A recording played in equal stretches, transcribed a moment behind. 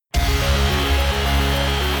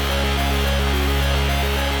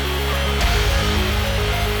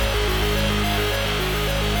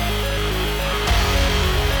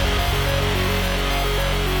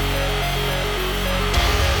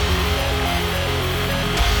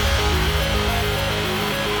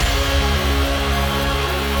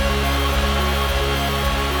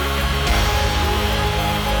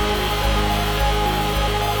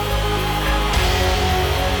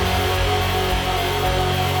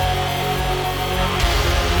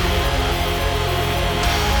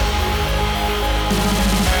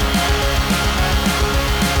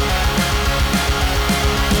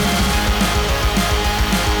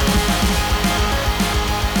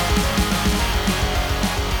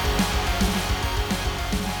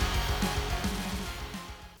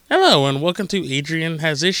Hello and welcome to Adrian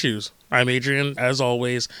Has Issues. I'm Adrian, as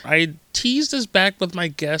always. I teased this back with my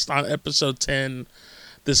guest on episode 10.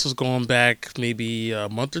 This was going back maybe a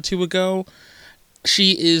month or two ago.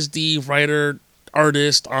 She is the writer,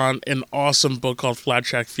 artist on an awesome book called Flat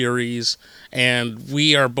Track Furies, and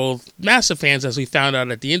we are both massive fans, as we found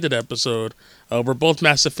out at the end of the episode. We're both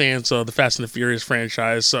massive fans of the Fast and the Furious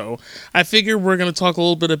franchise, so I figured we're going to talk a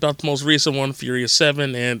little bit about the most recent one, Furious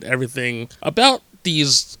 7, and everything about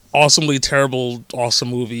these awesomely terrible, awesome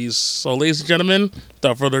movies. So, ladies and gentlemen,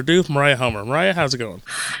 without further ado, Mariah Helmer. Mariah, how's it going?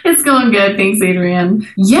 It's going good. Thanks, Adrian.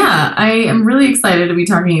 Yeah, I am really excited to be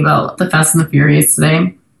talking about the Fast and the Furious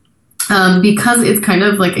today. Because it's kind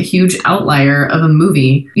of like a huge outlier of a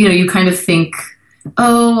movie. You know, you kind of think,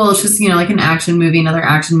 oh, well, it's just, you know, like an action movie, another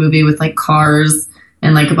action movie with like cars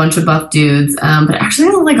and like a bunch of buff dudes. But it actually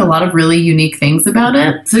has like a lot of really unique things about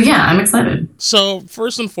it. So yeah, I'm excited. So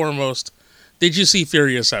first and foremost, did you see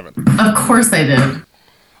Furious 7? Of course I did.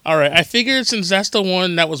 All right, I figured since that's the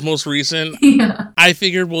one that was most recent, I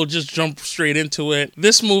figured we'll just jump straight into it.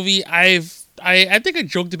 This movie, I think I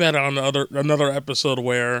joked about it on another episode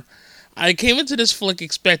where I came into this flick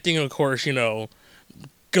expecting, of course, you know,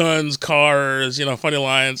 guns, cars, you know, funny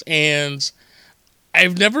lines, and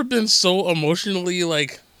I've never been so emotionally,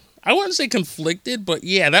 like, I wouldn't say conflicted, but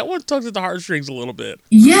yeah, that one tugged at the heartstrings a little bit.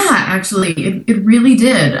 Yeah, actually, it really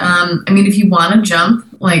did. I mean, if you want to jump,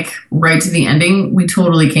 like, right to the ending, we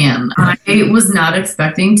totally can. I was not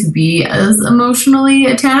expecting to be as emotionally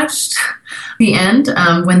attached at the end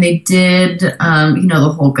when they did, you know,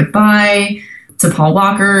 the whole goodbye to Paul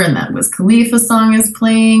Walker, and that Wiz Khalifa song is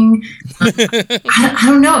playing. I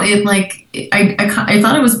don't know. I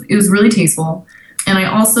thought it was really tasteful. And I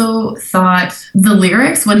also thought the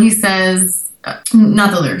lyrics when he says,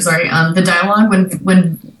 not the lyrics, sorry, the dialogue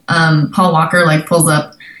when Paul Walker like pulls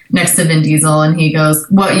up next to Vin Diesel and he goes,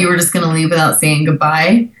 "What, you were just going to leave without saying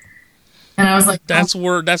goodbye?" And I was like, that's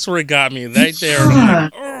where it got me right there. Yeah.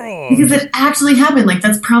 Like, oh. Because it actually happened. Like,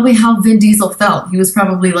 that's probably how Vin Diesel felt. He was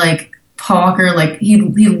probably like, Paul Walker, like, he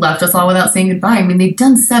left us all without saying goodbye. I mean, they've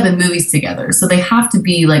done 7 movies together, so they have to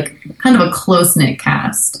be like kind of a close-knit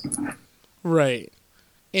cast. Right.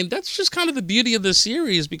 And that's just kind of the beauty of this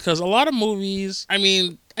series, because a lot of movies, I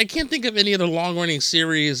mean, I can't think of any other long-running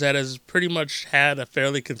series that has pretty much had a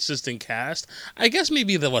fairly consistent cast. I guess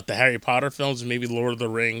maybe the Harry Potter films, maybe Lord of the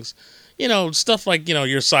Rings, you know, stuff like, you know,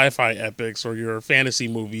 your sci-fi epics or your fantasy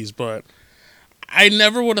movies, but I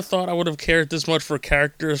never would have thought I would have cared this much for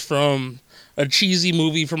characters from a cheesy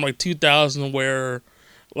movie from like 2000 where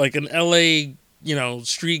like an LA, you know,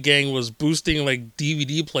 street gang was boosting like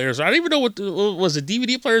DVD players. I don't even know what was it,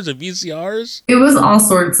 DVD players or VCRs? It was all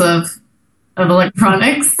sorts of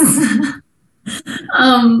electronics.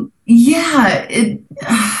 Yeah,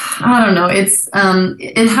 I don't know.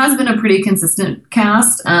 It has been a pretty consistent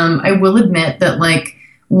cast. I will admit that like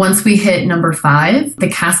once we hit number 5, the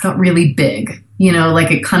cast got really big. You know, like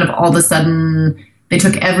it kind of all of a sudden they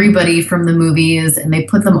took everybody from the movies and they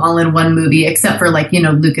put them all in one movie, except for like, you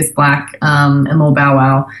know, Lucas Black and Lil Bow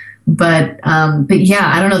Wow. But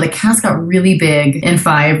yeah, I don't know. The cast got really big in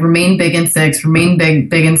 5, remained big in 6, remained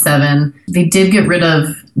big in 7. They did get rid of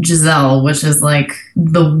Giselle, which is like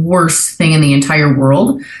the worst thing in the entire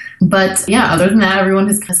world. But yeah, other than that, everyone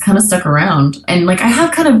has kind of stuck around. And like I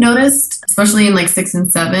have kind of noticed, especially in like 6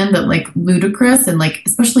 and 7, that like Ludacris and like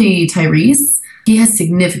especially Tyrese, he has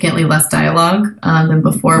significantly less dialogue than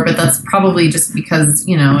before, but that's probably just because,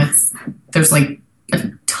 you know, there's like a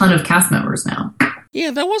ton of cast members now.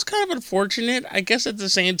 Yeah, that was kind of unfortunate. I guess at the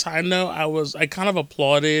same time, though, I kind of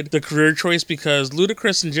applauded the career choice because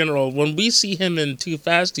Ludacris in general, when we see him in Too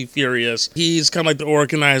Fast, Too Furious, he's kind of like the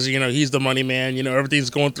organizer, you know, he's the money man, you know, everything's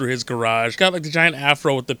going through his garage. Got like the giant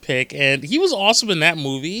afro with the pick, and he was awesome in that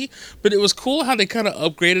movie, but it was cool how they kind of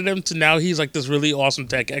upgraded him to now he's like this really awesome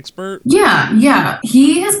tech expert. Yeah.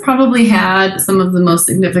 He has probably had some of the most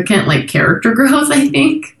significant like character growth, I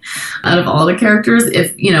think, out of all the characters,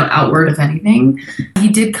 if, you know, outward of anything. He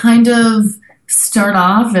did kind of start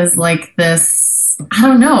off as like this, I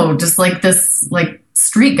don't know, just like this like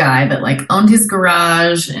street guy that like owned his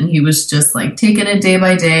garage and he was just like taking it day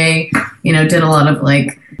by day, you know, did a lot of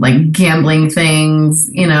like gambling things,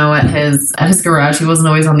 you know, at his garage. He wasn't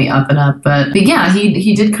always on the up and up, but yeah,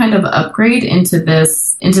 he did kind of upgrade into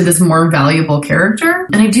this more valuable character.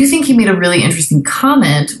 And I do think he made a really interesting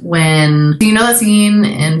comment when, you know, that scene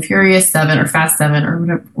in Furious 7 or Fast 7 or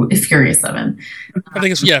whatever, Furious 7. I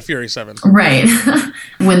think it's, Furious 7. Right.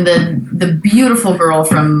 When the beautiful girl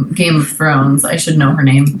from Game of Thrones, I should know her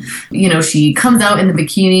name, you know, she comes out in the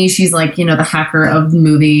bikini. She's like, you know, the hacker of the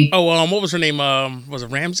movie. Oh, what was her name? Was it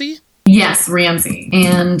Ramsey? Yes, Ramsey.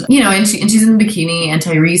 And, she's in the bikini, and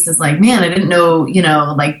Tyrese is like, man, I didn't know,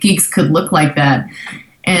 like geeks could look like that.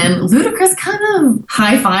 And Ludacris kind of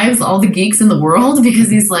high fives all the geeks in the world because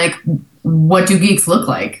he's like, what do geeks look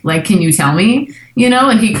like? Like, can you tell me?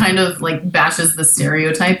 And he kind of like bashes the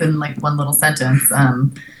stereotype in like one little sentence.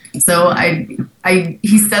 So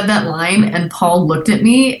he said that line, and Paul looked at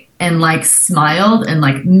me and like smiled and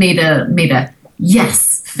like made a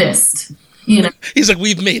yes fist. He's like,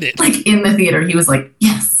 we've made it. Like in the theater, he was like,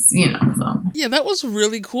 yes, so. Yeah, that was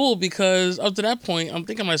really cool because up to that point, I'm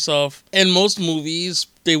thinking to myself, in most movies,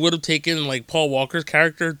 they would have taken like Paul Walker's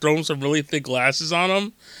character, thrown some really thick glasses on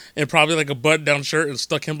him, and probably like a button-down shirt and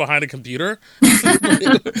stuck him behind a computer.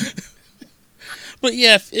 But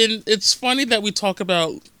yeah, it's funny that we talk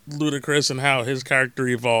about Ludacris and how his character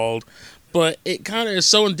evolved, but it kind of is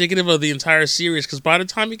so indicative of the entire series because by the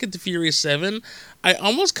time you get to Furious 7, I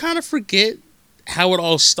almost kind of forget how it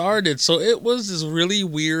all started. So it was this really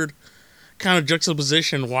weird kind of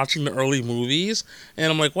juxtaposition watching the early movies,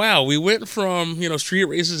 and I'm like, wow, we went from street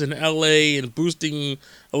races in LA and boosting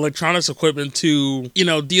electronics equipment to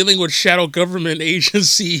dealing with shadow government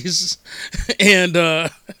agencies and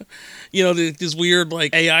these weird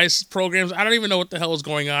like AI programs. I don't even know what the hell is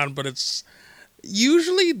going on, but it's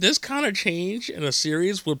usually this kind of change in a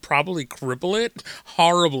series would probably cripple it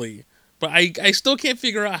horribly. But I still can't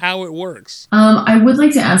figure out how it works. I would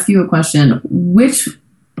like to ask you a question.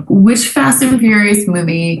 Which Fast and Furious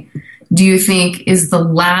movie do you think is the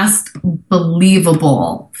last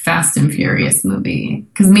believable Fast and Furious movie?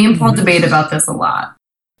 Because me and Paul debate about this a lot.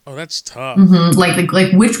 Oh, that's tough. Mm-hmm.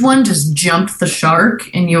 Like which one just jumped the shark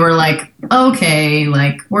and you were like, okay,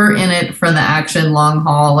 like we're in it for the action long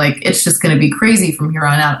haul. Like it's just going to be crazy from here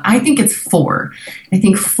on out. I think it's 4. I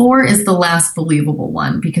think 4 is the last believable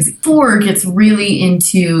one because 4 gets really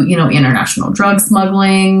into, international drug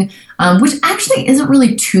smuggling, which actually isn't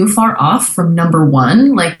really too far off from number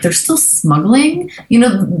 1. Like they're still smuggling,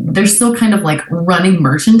 they're still kind of like running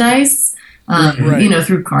merchandise. Right.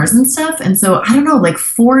 Through cars and stuff. And so, I don't know, like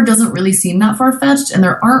 4 doesn't really seem that far-fetched, and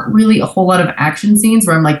there aren't really a whole lot of action scenes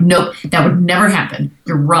where I'm like, nope, that would never happen.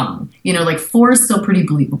 You're wrong. Like 4 is still pretty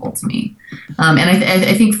believable to me. And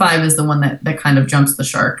I think 5 is the one that kind of jumps the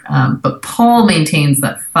shark. But Paul maintains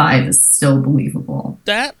that 5 is still believable.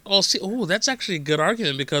 That's actually a good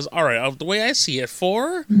argument because, all right, the way I see it,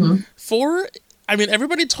 4, Mm-hmm. 4, I mean,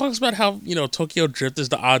 everybody talks about how, Tokyo Drift is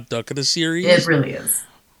the odd duck of the series. It really is.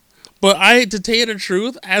 But to tell you the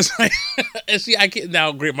truth, I can't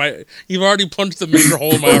now. Great, you've already punched the major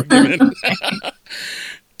hole in my argument.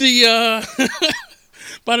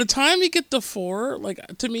 By the time you get to 4,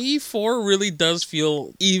 like to me, 4 really does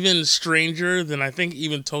feel even stranger than I think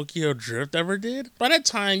even Tokyo Drift ever did. By that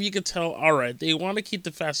time, you could tell, all right, they want to keep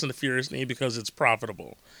the Fast and the Furious name because it's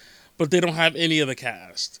profitable, but they don't have any of the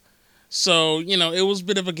cast. So it was a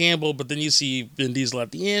bit of a gamble. But then you see Vin Diesel at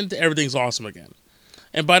the end, everything's awesome again.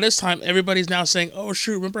 And by this time, everybody's now saying, oh,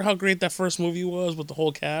 shoot, remember how great that first movie was with the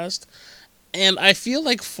whole cast? And I feel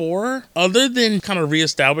like 4, other than kind of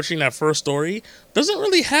reestablishing that first story, doesn't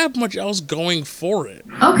really have much else going for it.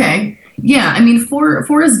 Okay. Yeah, I mean,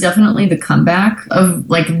 4 is definitely the comeback of,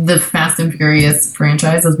 like, the Fast and Furious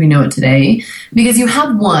franchise as we know it today. Because you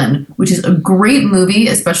have 1, which is a great movie,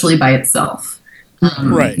 especially by itself.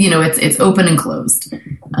 Right. It's open and closed.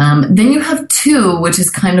 Then you have 2, which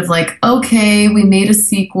is kind of like, okay, we made a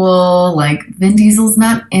sequel. Like Vin Diesel's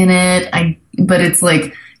not in it. But it's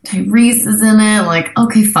like Tyrese is in it. Like,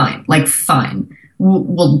 okay, fine. Like, fine.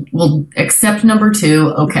 We'll accept number 2.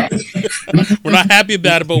 Okay. We're not happy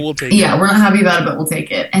about it, but we'll take it. Yeah, we're not happy about it, but we'll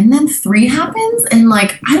take it. And then 3 happens, and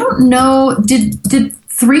like, I don't know, did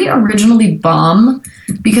 3 originally bomb?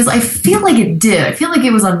 Because I feel like it did. I feel like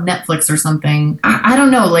it was on Netflix or something. I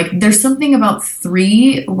don't know. Like, there's something about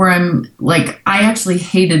 3 where I'm like, I actually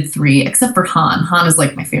hated 3, except for Han. Han is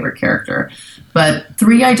like my favorite character. But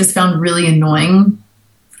 3 I just found really annoying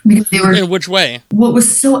because they were... In which way? What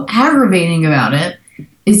was so aggravating about it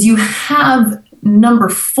is you have number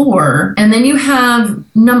 4, and then you have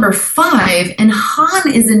number 5, and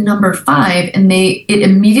Han is in number 5, and it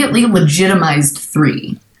immediately legitimized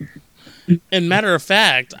 3. And matter of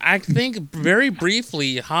fact, I think very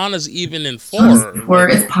briefly, Han is even in 4. 4,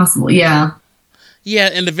 it's possible, yeah. Yeah,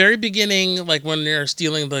 in the very beginning, like when they're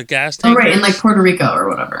stealing the gas tank. Oh, right, in like Puerto Rico or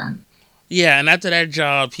whatever. Yeah, and after that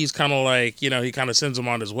job, he's kind of like, he kind of sends him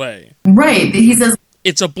on his way. Right, he says...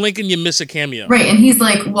 It's a blink and you miss a cameo. Right, and he's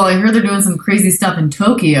like, well, I heard they're doing some crazy stuff in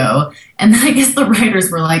Tokyo. And then I guess the writers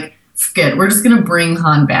were like, skid. We're just going to bring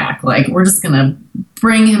Han back. Like, we're just going to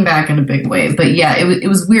bring him back in a big way. But yeah, it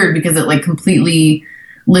was weird because it like completely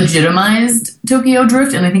legitimized Tokyo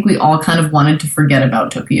Drift, and I think we all kind of wanted to forget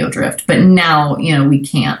about Tokyo Drift. But now, we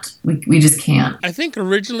can't. We just can't. I think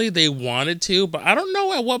originally they wanted to, but I don't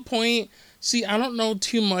know at what point. See, I don't know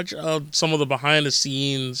too much of some of the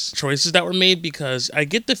behind-the-scenes choices that were made, because I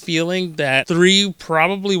get the feeling that 3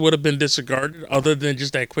 probably would have been disregarded other than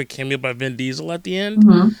just that quick cameo by Vin Diesel at the end.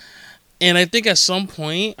 Mm-hmm. And I think at some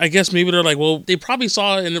point, I guess maybe they're like, well, they probably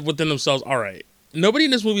saw it within themselves, all right, nobody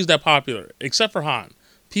in this movie is that popular, except for Han.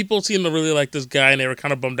 People seem to really like this guy, and they were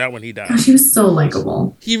kind of bummed out when he died. Gosh, he was so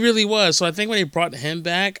likable. He really was. So I think when they brought him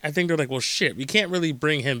back, I think they're like, well, shit, we can't really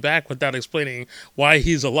bring him back without explaining why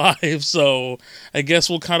he's alive. So I guess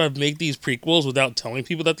we'll kind of make these prequels without telling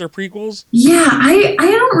people that they're prequels. Yeah, I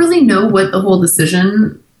don't really know what the whole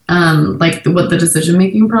decision, what the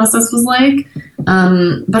decision-making process was like.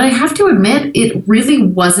 But I have to admit, it really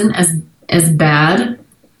wasn't as bad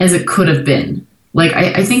as it could have been. Like,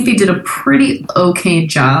 I think they did a pretty okay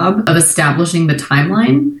job of establishing the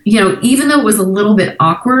timeline. Even though it was a little bit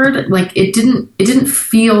awkward, like, it didn't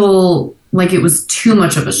feel like it was too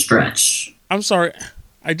much of a stretch. I'm sorry.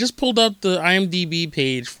 I just pulled up the IMDb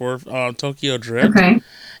page for Tokyo Drift. Okay.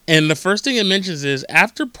 And the first thing it mentions is,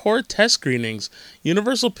 after poor test screenings,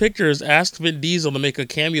 Universal Pictures asked Vin Diesel to make a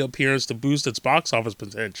cameo appearance to boost its box office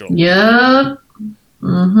potential. Yep.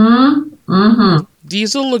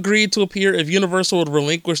 Diesel agreed to appear if Universal would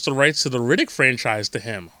relinquish the rights to the Riddick franchise to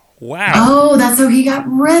him. Wow. Oh, that's how he got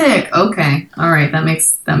Riddick. Okay. All right. That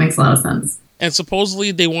makes a lot of sense. And supposedly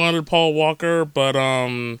they wanted Paul Walker, but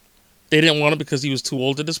they didn't want him because he was too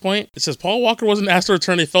old at this point. It says Paul Walker wasn't asked to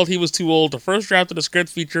return. They felt he was too old. The first draft of the script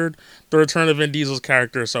featured the return of Vin Diesel's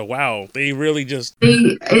character. So, wow, they really just...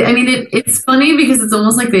 It's funny because it's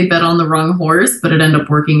almost like they bet on the wrong horse, but it ended up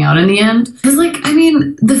working out in the end. Because,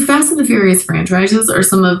 the Fast and the Furious franchises are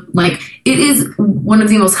it is one of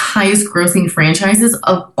the most highest grossing franchises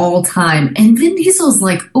of all time. And Vin Diesel's,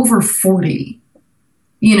 over 40.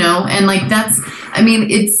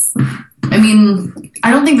 And, I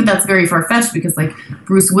don't think that that's very far-fetched because,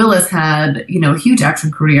 Bruce Willis had, a huge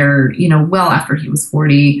action career, well after he was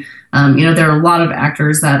 40. There are a lot of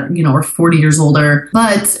actors that, are 40 years older.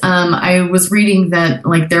 But I was reading that,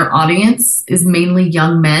 their audience is mainly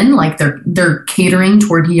young men. They're catering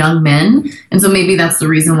toward young men. And so maybe that's the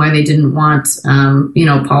reason why they didn't want,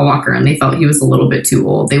 Paul Walker, and they felt he was a little bit too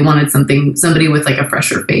old. They wanted somebody with, a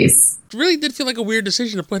fresher face. It really did feel like a weird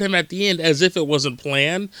decision to put him at the end as if it wasn't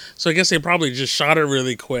planned. So I guess they probably just shot it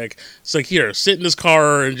really quick. It's like, here, sit in this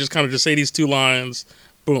car and just kind of just say these 2 lines.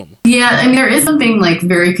 Boom. Yeah, there is something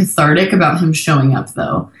very cathartic about him showing up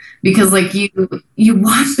though, because you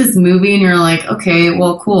watch this movie and you're like, okay,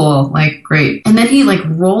 well, cool, great, and then he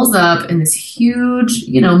rolls up in this huge,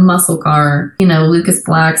 muscle car. Lucas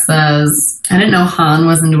Black says, I didn't know Han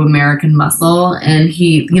was into American Muscle, and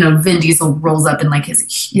he, Vin Diesel rolls up in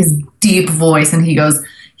his deep voice, and he goes,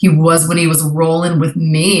 he was when he was rolling with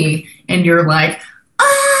me, and you're like,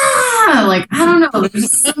 I don't know.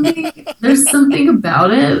 There's something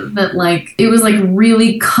about it that it was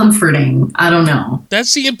really comforting. I don't know. That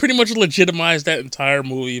scene pretty much legitimized that entire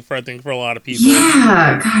movie for a lot of people.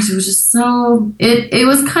 Yeah, gosh, it was just so. It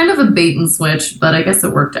was kind of a bait and switch, but I guess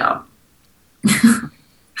it worked out.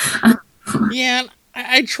 Yeah,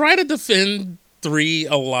 I try to defend 3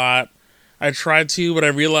 a lot. I tried to, but I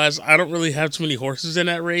realized I don't really have too many horses in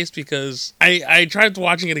that race because I tried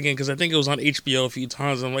watching it again because I think it was on HBO a few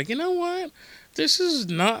times. I'm like, you know what? This is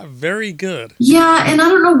not very good. Yeah, and I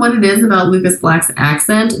don't know what it is about Lucas Black's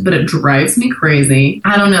accent, but it drives me crazy.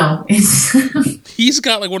 I don't know. He's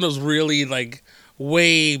got one of those really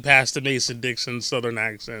way past the Mason Dixon Southern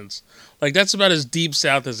accents. That's about as deep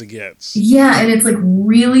South as it gets. Yeah, and it's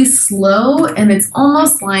really slow, and it's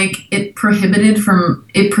almost like it prohibited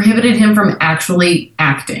him from actually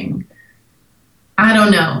acting. I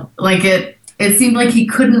don't know. It seemed like he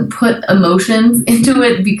couldn't put emotions into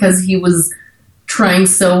it because he was trying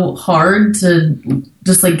so hard to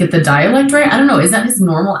just get the dialect right. I don't know. Is that his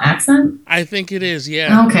normal accent? I think it is,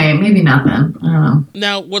 yeah. Okay, maybe not then. I don't know.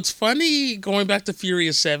 Now, what's funny, going back to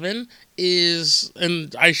Furious 7, is,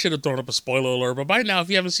 and I should have thrown up a spoiler alert, but by now, if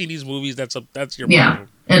you haven't seen these movies, that's your problem. Yeah,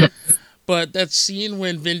 it is. But that scene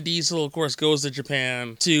when Vin Diesel, of course, goes to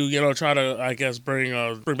Japan to, try to, I guess, bring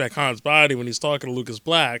back Han's body when he's talking to Lucas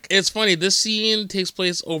Black. It's funny, this scene takes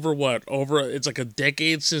place over it's a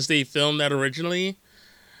decade since they filmed that originally.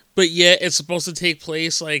 But yet it's supposed to take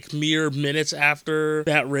place mere minutes after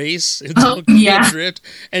that race in Tokyo Drift.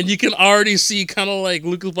 And you can already see kind of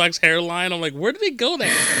Lucas Black's hairline. I'm like, where did they go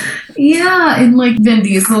there? Yeah, and Vin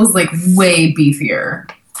Diesel's way beefier.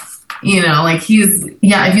 You know, like if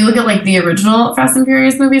you look at like the original Fast and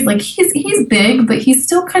Furious movies, like he's big, but he's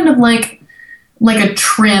still kind of like a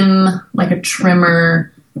trimmer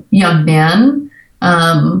young man.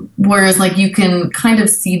 Whereas like you can kind of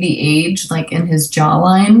see the age like in his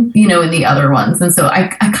jawline, you know, in the other ones. And so I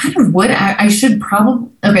kind of would, I should probably,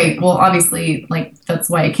 okay, well, obviously like that's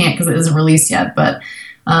why I can't because it isn't released yet, but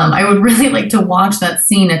I would really like to watch that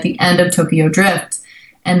scene at the end of Tokyo Drift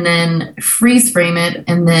and then freeze frame it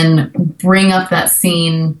and then bring up that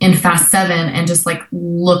scene in Fast 7 and just like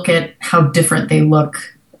look at how different they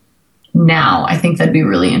look now. I think that'd be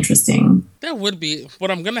really interesting. That would be.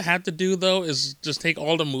 What I'm going to have to do, though, is just take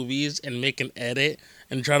all the movies and make an edit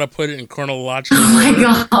and try to put it in chronological order.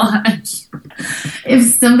 Oh my gosh.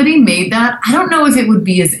 If somebody made that, I don't know if it would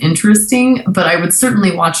be as interesting, but I would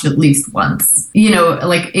certainly watch it at least once. You know,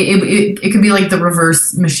 like it could be like the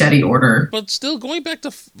reverse Machete order. But still, going back to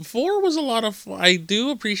 4 was a lot of fun. I do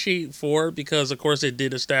appreciate 4 because, of course, it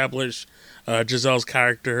did establish Giselle's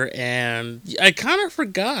character, and I kind of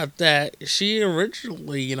forgot that she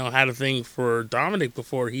originally, you know, had a thing for Dominic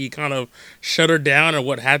before he kind of shut her down in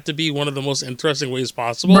what had to be one of the most interesting ways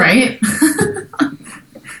possible. Right?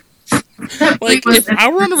 Like, if I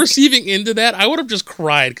were on the receiving end of that, I would have just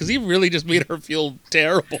cried because he really just made her feel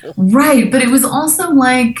terrible. Right, but it was also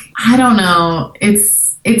like, I don't know,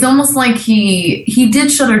 it's almost like he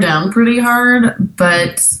did shut her down pretty hard,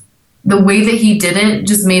 but the way that he did it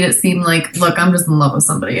just made it seem like, look, I'm just in love with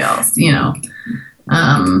somebody else, you know?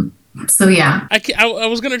 So yeah. I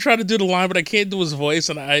was going to try to do the line, but I can't do his voice,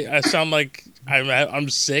 and I sound like I'm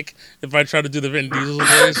sick if I try to do the Vin Diesel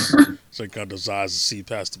voice. It's like, got those eyes to see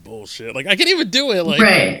past the bullshit. Like, I can't even do it. Like,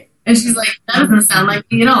 right. And she's like, that doesn't sound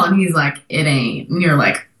like me at all. And he's like, it ain't. And you're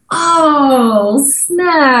like, oh,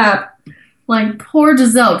 snap. Like, poor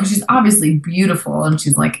Giselle, because she's obviously beautiful, and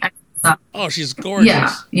she's like, oh, she's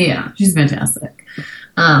gorgeous. Yeah, she's fantastic.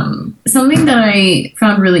 Something that I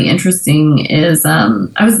found really interesting is I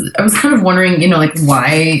was kind of wondering, you know, like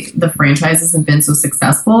why the franchises have been so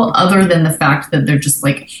successful, other than the fact that they're just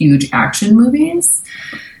like huge action movies.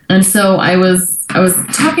 And so I was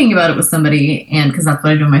talking about it with somebody, and because that's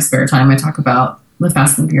what I do in my spare time, I talk about the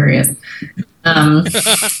Fast and Furious.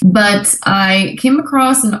 But I came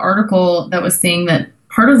across an article that was saying that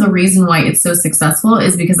part of the reason why it's so successful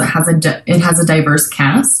is because it has a diverse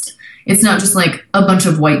cast. It's not just like a bunch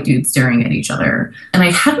of white dudes staring at each other. And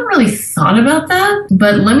I hadn't really thought about that,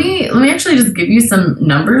 but let me actually just give you some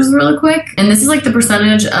numbers really quick. And this is like the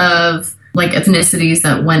percentage of like ethnicities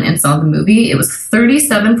that went and saw the movie. It was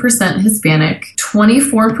 37% Hispanic,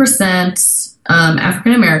 24%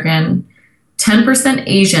 African American, 10%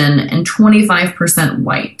 Asian, and 25%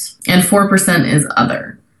 white. And 4% is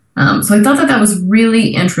other. So I thought that was really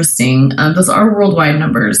interesting. Those are worldwide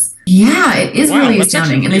numbers. Yeah, it is really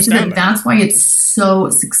astounding. And they said that's why it's so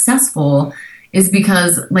successful is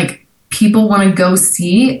because like people want to go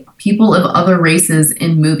see people of other races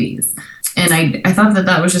in movies. And I thought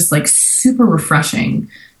that was just like super refreshing.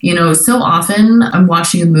 You know, so often I'm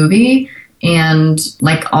watching a movie and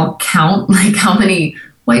like I'll count like how many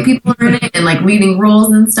white people are in it and like leading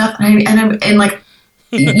roles and stuff. And like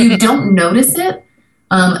you don't notice it.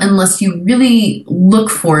 Unless you really look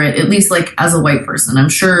for it, at least like as a white person. I'm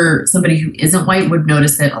sure somebody who isn't white would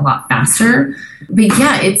notice it a lot faster. But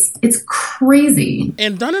yeah, it's crazy.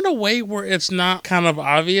 And done in a way where it's not kind of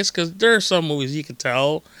obvious, because there are some movies you can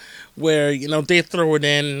tell where, you know, they throw it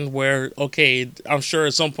in where, okay, I'm sure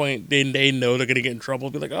at some point they know they're going to get in trouble.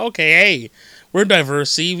 Be like, okay, hey, we're diverse.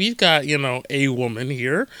 See, we've got, you know, a woman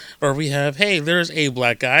here. Or we have, hey, there's a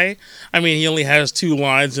black guy. I mean, he only has 2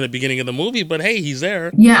 lines in the beginning of the movie, but hey, he's there.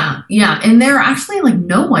 Yeah. And there are actually like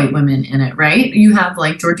no white women in it, right? You have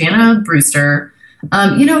like Jordana Brewster.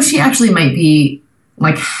 You know, she actually might be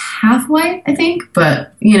like half white, I think.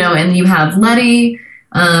 But, you know, and you have Letty.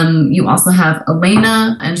 You also have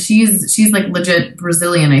Elena, and she's like legit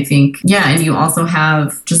Brazilian, I think. Yeah, and you also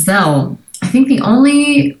have Giselle. I think the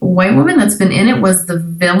only white woman that's been in it was the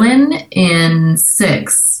villain in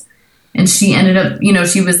 6. And she ended up, you know,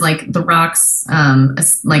 she was like The Rock's,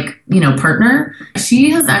 like, you know, partner. She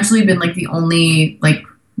has actually been like the only like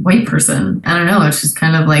white person. I don't know. It's just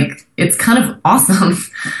kind of like, it's kind of awesome.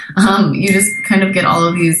 You just kind of get all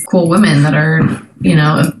of these cool women that are, you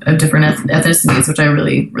know, of different ethnicities, which I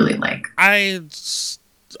really, really like.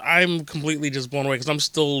 I'm completely just blown away because I'm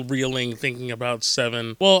still reeling thinking about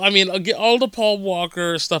 7. Well, I mean, I'll get all the Paul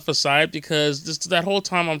Walker stuff aside because that whole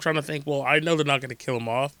time I'm trying to think, well, I know they're not going to kill him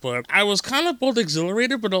off, but I was kind of both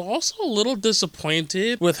exhilarated, but also a little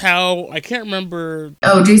disappointed with how, I can't remember.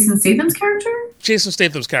 Oh, Jason Statham's character? Jason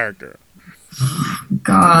Statham's character.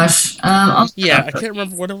 Gosh. Yeah, I can't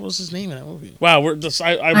remember what was his name in that movie. Wow, I'm I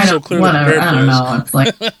so don't, clearly whatever. prepared I for don't this. know. It's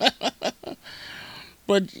like,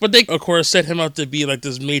 But they of course set him up to be like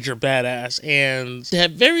this major badass, and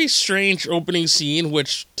that very strange opening scene,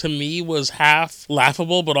 which to me was half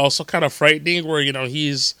laughable but also kind of frightening, where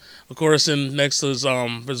he's of course in next to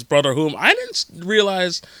his brother, whom I didn't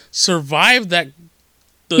realize survived that.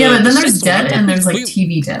 yeah, but then there's sixth one. dead and there's like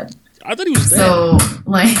TV dead. I thought he was dead. So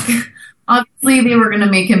like, obviously they were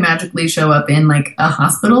gonna make him magically show up in like a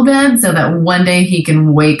hospital bed so that one day he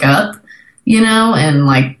can wake up, and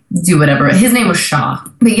like do whatever. His name was Shaw.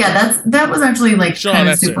 But yeah, that was actually like Shaw, kind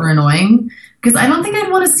of super annoying because I don't think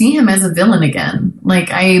I'd want to see him as a villain again.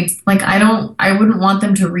 I wouldn't want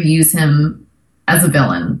them to reuse him as a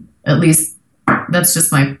villain. At least that's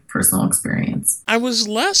just my personal experience. I was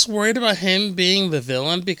less worried about him being the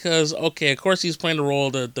villain because, okay, of course he's playing the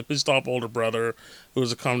role of the pissed off older brother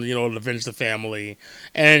who's come, to avenge the family.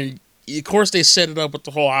 And of course they set it up with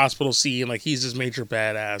the whole hospital scene, like he's this major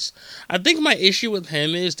badass. I think my issue with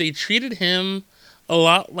him is they treated him a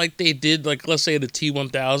lot like they did, like, let's say the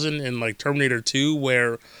T-1000 in like Terminator 2,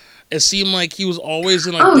 where it seemed like he was always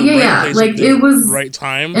in like the right place like at the right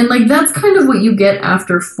time. And like that's kind of what you get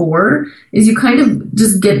after 4 is you kind of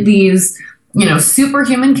just get these,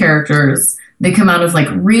 superhuman characters. They come out of like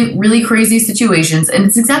really crazy situations, and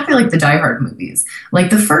it's exactly like the Die Hard movies.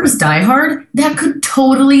 Like the first Die Hard, that could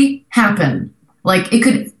totally happen. Like it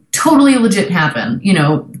could totally legit happen.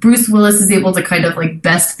 Bruce Willis is able to kind of like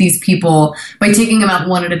best these people by taking them out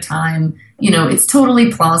one at a time. It's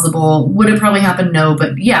totally plausible. Would it probably happen? No,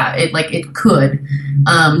 but yeah, it could.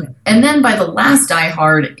 And then by the last Die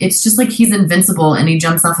Hard, it's just like he's invincible and he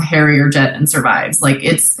jumps off a Harrier jet and survives. Like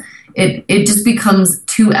it just becomes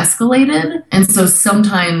too escalated. And so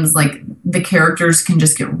sometimes like the characters can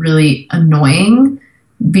just get really annoying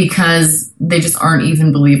because they just aren't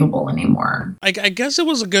even believable anymore. I guess it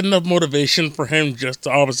was a good enough motivation for him just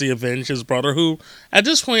to obviously avenge his brother, who at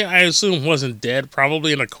this point I assume wasn't dead,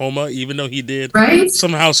 probably in a coma, even though he did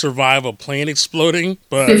somehow survive a plane exploding.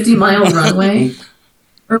 But 50-mile runway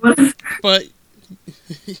or whatever. But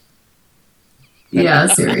yeah,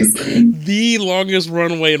 seriously. The longest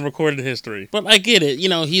runway in recorded history. But I get it.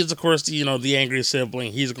 He's, of course, the angry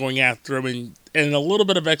sibling. He's going after him. And a little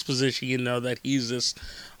bit of exposition, that he's this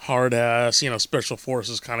hard-ass, special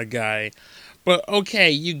forces kind of guy. But, okay,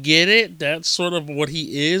 you get it. That's sort of what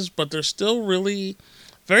he is. But there's still really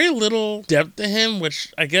very little depth to him,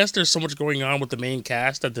 which I guess there's so much going on with the main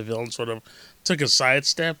cast that the villain sort of took a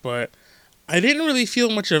sidestep. But I didn't really feel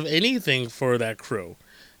much of anything for that crew.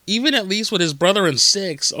 Even at least with his brother in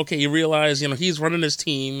 6, okay, you realize, he's running his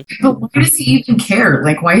team. But why does he even care?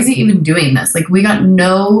 Like, why is he even doing this? Like, we got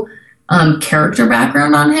no character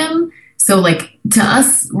background on him. So, like, to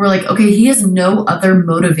us, we're like, okay, he has no other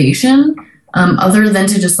motivation other than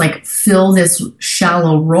to just, like, fill this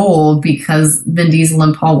shallow role because Vin Diesel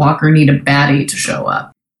and Paul Walker need a baddie to show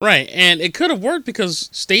up. Right, and it could have worked because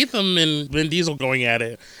Statham and Vin Diesel going at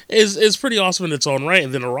it is pretty awesome in its own right,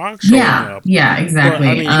 and then The Rock showing up. Yeah, exactly.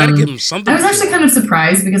 But, you gotta give him something. I was actually kind of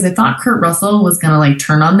surprised because I thought Kurt Russell was going to like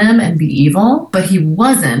turn on them and be evil, but he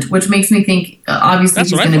wasn't, which makes me think obviously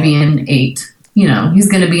he's going to be in 8. He's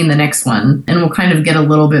going to be in the next one, and we'll kind of get a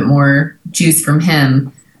little bit more juice from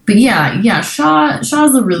him. But yeah,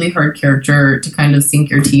 Shaw's a really hard character to kind of sink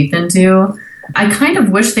your teeth into. I kind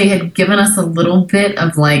of wish they had given us a little bit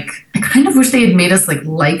of I kind of wish they had made us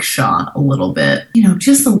like Shaw a little bit,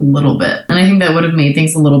 just a little bit. And I think that would have made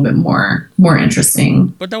things a little bit more interesting.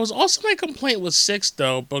 But that was also my complaint with 6,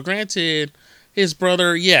 though. But granted, his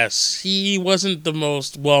brother, yes, he wasn't the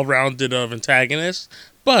most well-rounded of antagonists.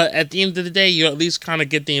 But at the end of the day, you at least kind of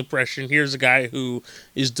get the impression here's a guy who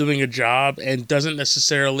is doing a job and doesn't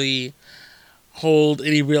necessarily hold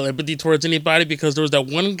any real empathy towards anybody, because there was that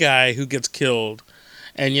one guy who gets killed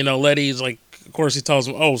and Letty's like, of course he tells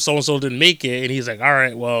him, oh, so-and-so didn't make it, and he's like, all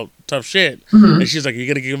right, well, tough shit. And she's like, you're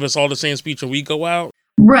gonna give us all the same speech when we go out?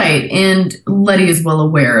 Right. And Letty is well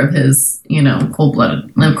aware of his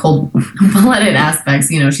cold-blooded aspects.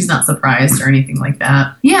 She's not surprised or anything like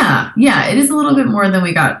that. Yeah, it is a little bit more than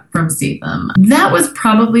we got from Statham. That was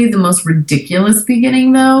probably the most ridiculous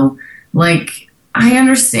beginning, though. Like, I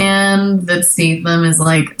understand that Statham is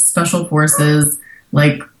like special forces,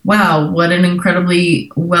 like, wow, what an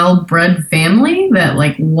incredibly well-bred family that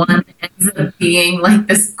like one ends up being like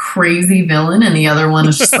this crazy villain and the other one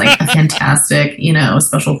is just like a fantastic,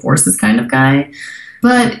 special forces kind of guy.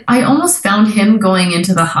 But I almost found him going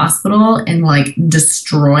into the hospital and like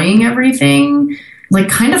destroying everything like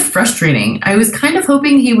kind of frustrating. I was kind of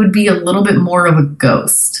hoping he would be a little bit more of a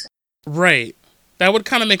ghost. Right. That would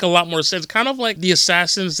kind of make a lot more sense. Kind of like the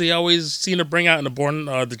assassins they always seem to bring out in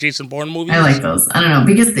the Jason Bourne movies. I like those. I don't know,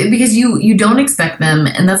 because you don't expect them,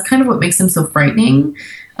 and that's kind of what makes them so frightening.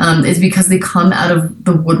 Is because they come out of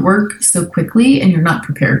the woodwork so quickly, and you're not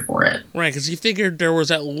prepared for it. Right, because you figured there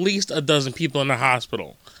was at least a dozen people in the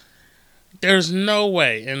hospital. There's no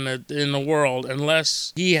way in the world,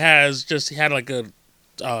 unless he had like a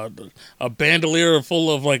bandolier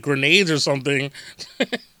full of like grenades or something,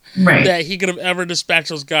 right, that he could have ever dispatched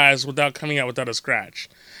those guys without coming out without a scratch.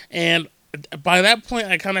 And by that point,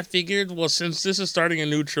 I kind of figured, well, since this is starting a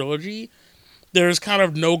new trilogy, there's kind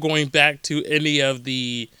of no going back to any of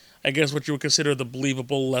the, I guess, what you would consider the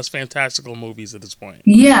believable, less fantastical movies at this point.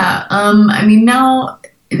 Yeah. I mean, now,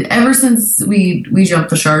 ever since we jumped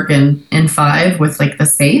the shark in 5 with, like, the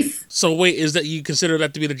safe. So wait, is that you consider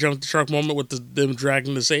that to be the jump the shark moment with them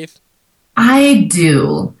dragging the safe? I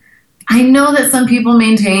do. I know that some people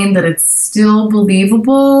maintain that it's still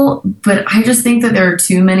believable, but I just think that there are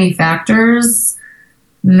too many factors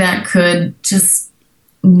that could just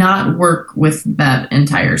not work with that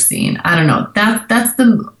entire scene. I don't know. That's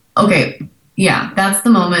the okay. Yeah, that's the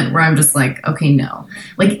moment where I'm just like, okay, no.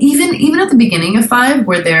 Like even at the beginning of 5,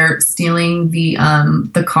 where they're stealing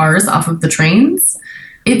the cars off of the trains,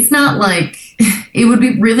 it's not like it would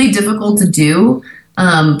be really difficult to do.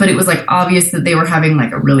 But it was like obvious that they were having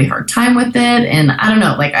like a really hard time with it, and I don't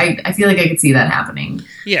know. Like I feel like I could see that happening.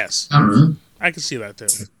 Yes, I can see that too.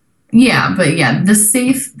 Yeah, but yeah, the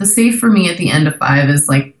safe for me at the end of 5 is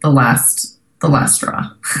like the last straw.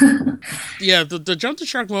 Yeah, the jump the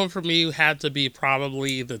shark moment for me had to be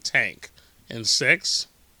probably the tank in 6.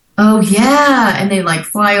 Oh yeah, and they like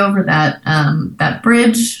fly over that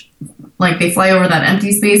bridge, like they fly over that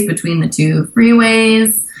empty space between the two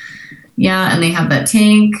freeways. Yeah, and they have that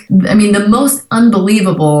tank. I mean, the most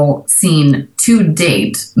unbelievable scene to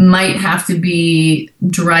date might have to be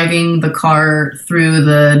driving the car through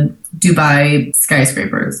the Dubai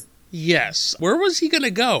skyscrapers. Yes. Where was he going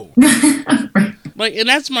to go? Right. Like, and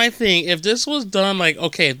that's my thing. If this was done, like,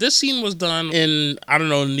 okay, if this scene was done in, I don't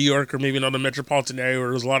know, New York or maybe another metropolitan area where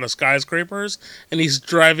there's a lot of skyscrapers and he's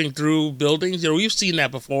driving through buildings, we've seen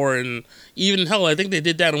that before. And even, hell, I think they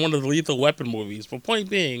did that in one of the Lethal Weapon movies. But point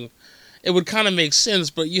being, it would kind of make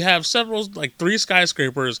sense, but you have several, like 3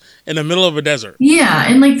 skyscrapers in the middle of a desert. Yeah,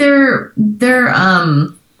 and like they're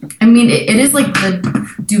I mean, it is like the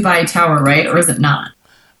Dubai Tower, right? Or is it not?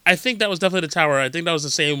 I think that was definitely the tower. I think that was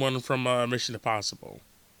the same one from Mission Impossible.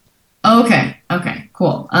 Okay,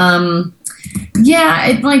 cool. Yeah,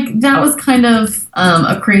 it like that was kind of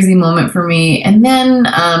a crazy moment for me. And then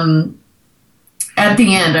at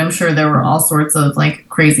the end, I'm sure there were all sorts of like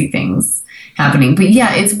crazy things happening. But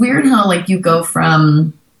yeah, it's weird how like you go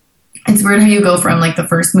from like the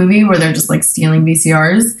first movie where they're just like stealing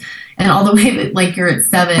VCRs, and all the way that like you're at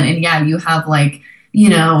 7, and yeah, you have like,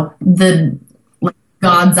 the like,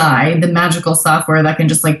 God's Eye, the magical software that can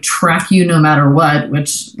just like track you no matter what,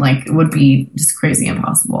 which like would be just crazy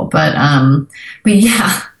impossible. But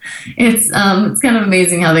yeah, it's kind of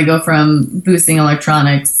amazing how they go from boosting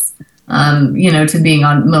electronics, to being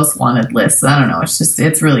on most wanted lists. I don't know.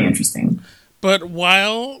 It's really interesting. But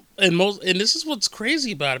and this is what's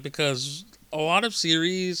crazy about it, because a lot of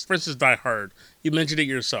series, for instance, Die Hard, you mentioned it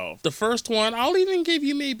yourself. The first one, I'll even give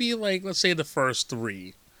you maybe like, let's say the first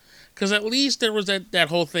 3. Because at least there was that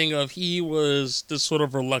whole thing of he was this sort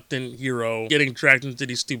of reluctant hero getting dragged into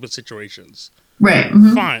these stupid situations. Right.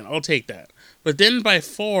 Mm-hmm. Fine, I'll take that. But then by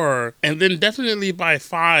 4, and then definitely by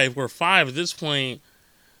 5, where 5 at this point,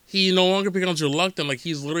 he no longer becomes reluctant. Like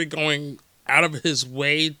he's literally going out of his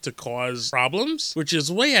way to cause problems, which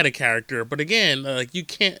is way out of character. But again, you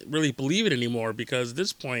can't really believe it anymore, because at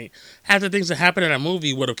this point, half the things that happened in that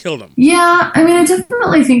movie would have killed him. Yeah, I mean, I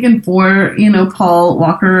definitely think in 4, Paul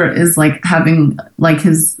Walker is like having like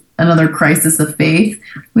another crisis of faith.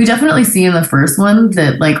 We definitely see in the first one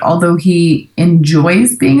that like, although he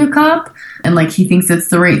enjoys being a cop and like he thinks it's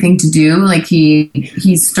the right thing to do, like he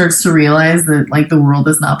starts to realize that like the world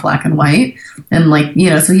is not black and white, and like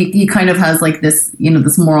so he kind of has like this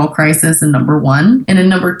this moral crisis in number 1, and in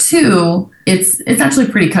number 2 it's actually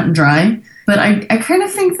pretty cut and dry. But I kind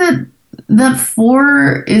of think that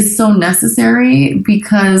 4 is so necessary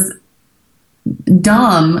because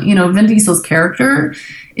Dom, Vin Diesel's character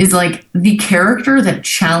is like the character that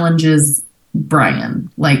challenges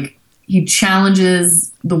Brian. Like he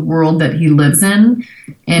challenges the world that he lives in,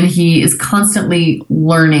 and he is constantly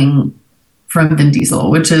learning from Vin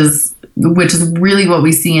Diesel, which is really what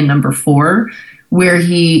we see in number 4, where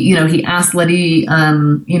he asked Letty,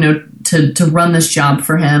 to run this job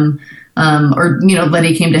for him. or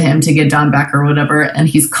Letty came to him to get Don back or whatever, and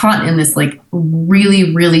he's caught in this like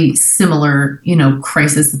really, really similar,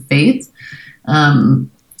 crisis of faith.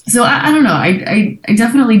 So I don't know. I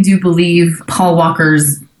definitely do believe Paul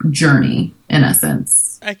Walker's journey, in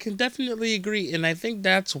essence. I can definitely agree, and I think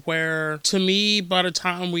that's where, to me, by the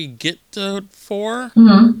time we get to 4,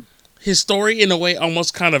 his story in a way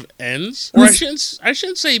almost kind of ends. Or I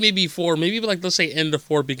shouldn't say maybe 4, maybe like let's say end of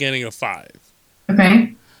 4, beginning of 5.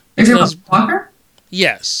 Okay. Is it Walker?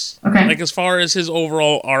 Yes. Okay. Like as far as his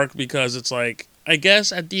overall arc, because it's like, I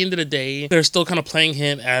guess at the end of the day, they're still kind of playing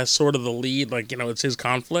him as sort of the lead, like, it's his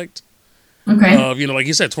conflict. Okay. Of, like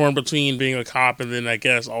you said, torn between being a cop and then I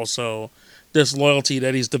guess also this loyalty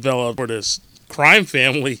that he's developed for this crime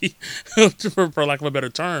family, for lack of a better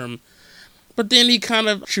term. But then he kind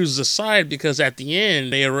of chooses a side because at the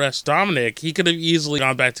end, they arrest Dominic. He could have easily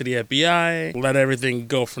gone back to the FBI, let everything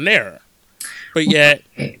go from there. But yet,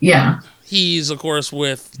 yeah, he's, of course,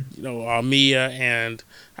 with, Mia and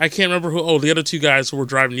I can't remember the other 2 guys who were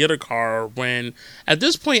driving the other car, when at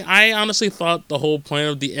this point, I honestly thought the whole point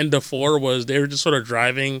of the end of 4 was they were just sort of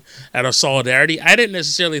driving out of solidarity. I didn't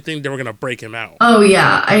necessarily think they were going to break him out. Oh,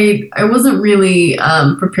 yeah. I wasn't really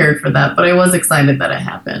prepared for that, but I was excited that it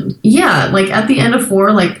happened. Yeah, like at the end of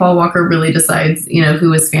 4, like Paul Walker really decides,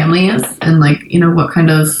 who his family is and like, what kind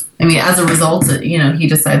of, as a result, he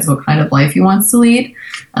decides what kind of life he wants to lead.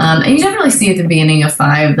 And you definitely see at the beginning of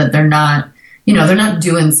 5 that they're not, they're not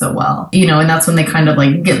doing so well, and that's when they kind of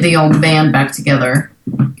like get the old band back together,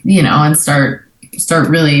 and start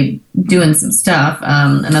really doing some stuff.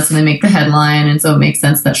 And that's when they make the headline. And so it makes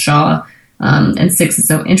sense that Shaw and Six is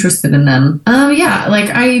so interested in them. Yeah, like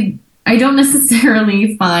I don't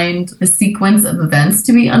necessarily find the sequence of events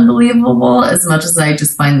to be unbelievable as much as I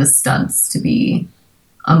just find the stunts to be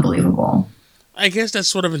unbelievable. I guess that's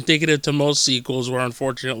sort of indicative to most sequels where,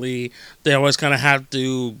 unfortunately, they always kind of have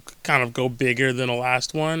to kind of go bigger than the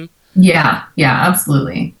last one. Yeah,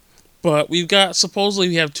 absolutely. But we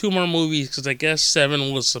have 2 more movies because I guess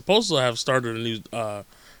 7 was supposed to have started a new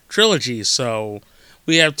trilogy. So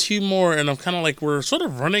we have 2 more, and I'm kind of like, we're sort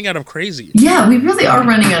of running out of crazy. Yeah, we really are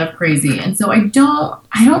running out of crazy, and so I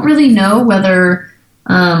don't really know whether.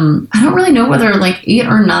 Like 8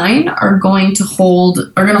 or 9 are going to hold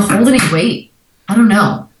any weight. I don't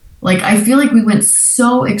know. Like, I feel like we went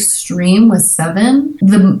so extreme with 7.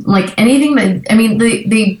 Anything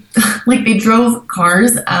that, they drove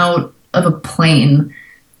cars out of a plane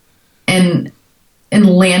and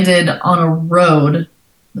landed on a road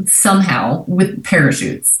somehow with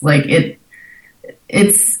parachutes. Like,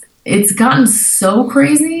 it's gotten so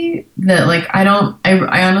crazy that like I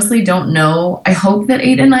honestly don't know. I hope that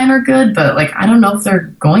 8 and 9 are good, but like I don't know if they're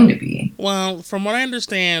going to be. Well, from what I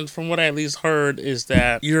understand, from what I at least heard, is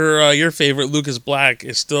that your favorite Lucas Black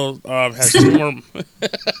is still has 2 more.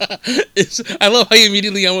 I love how you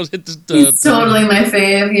immediately almost hit He's totally my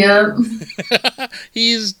fave. Yeah,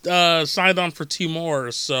 he's signed on for 2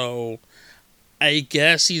 more, so I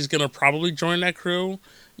guess he's gonna probably join that crew.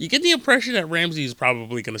 You get the impression that Ramsey's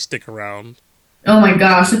probably going to stick around. Oh my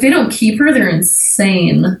gosh, if they don't keep her, they're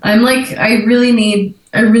insane. I'm like, I really need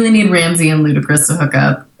Ramsey and Ludacris to hook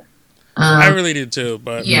up. I really do too,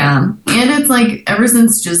 but yeah. And it's like ever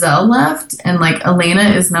since Giselle left, and like Elena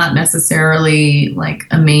is not necessarily like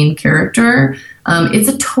a main character. It's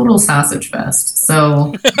a total sausage fest.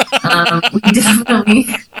 So we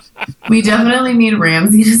definitely need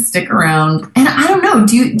Ramsey to stick around. And I don't know.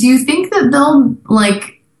 Do you think that they'll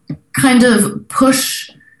like kind of push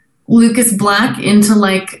Lucas Black into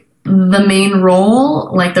like the main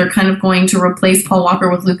role? Like they're kind of going to replace Paul Walker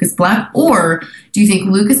with Lucas Black? Or do you think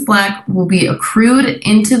Lucas Black will be accrued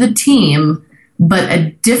into the team, but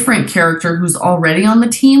a different character who's already on the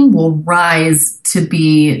team will rise to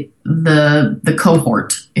be the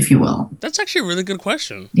cohort, if you will? That's actually a really good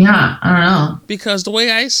question. Yeah, I don't know. Because the way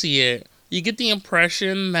I see it, you get the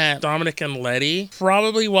impression that Dominic and Letty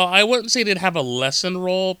probably, well, I wouldn't say they'd have a lesson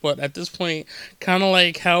role, but at this point, kind of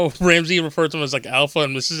like how Ramsey referred to them as like Alpha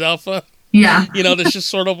and Mrs. Alpha. Yeah. There's just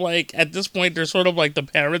sort of like, at this point, they're sort of like the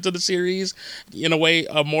parents of the series, in a way,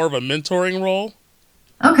 more of a mentoring role.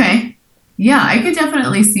 Okay. Yeah, I could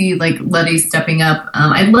definitely see like Letty stepping up.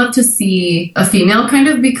 I'd love to see a female kind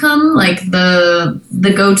of become like the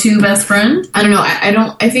go-to best friend. I don't know.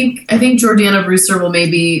 I think Jordana Brewster will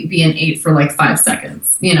maybe be an 8 for like 5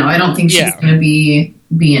 seconds. I don't think she's going to be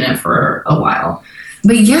in it for a while.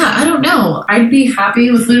 But yeah, I don't know. I'd be happy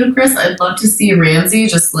with Ludacris. I'd love to see Ramsey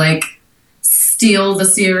just like steal the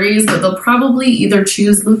series, but they'll probably either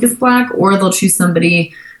choose Lucas Black or they'll choose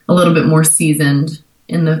somebody a little bit more seasoned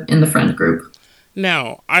in the friend group.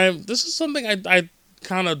 Now, this is something I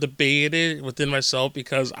kind of debated within myself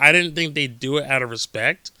because I didn't think they'd do it out of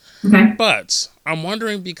respect. Okay. But I'm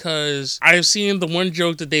wondering because I've seen the one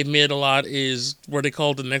joke that they've made a lot is where they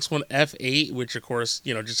call the next one F8, which of course,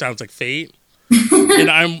 just sounds like fate.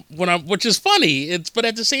 And which is funny. But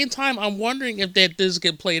at the same time, I'm wondering if that does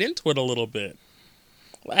get played into it a little bit.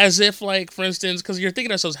 As if, like, for instance, because you're thinking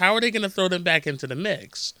to yourselves, how are they going to throw them back into the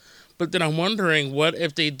mix? But then I'm wondering, what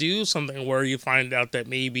if they do something where you find out that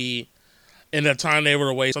maybe in the time they were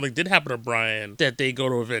away, something did happen to Brian, that they go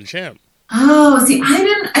to avenge him. Oh, see, I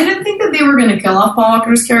didn't think that they were going to kill off Paul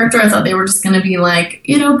Walker's character. I thought they were just going to be like,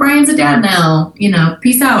 Brian's a dad now,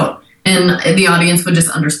 peace out. And the audience would just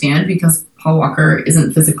understand because Paul Walker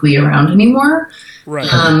isn't physically around anymore. Right.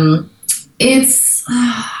 It's,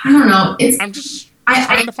 I don't know. I'm just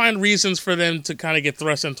trying to find reasons for them to kind of get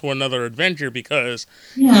thrust into another adventure because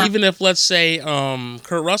even if, let's say,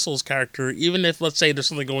 Kurt Russell's character, even if, let's say, there's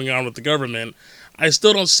something going on with the government, I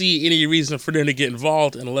still don't see any reason for them to get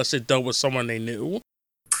involved unless it dealt with someone they knew.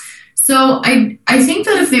 So I think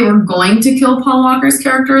that if they were going to kill Paul Walker's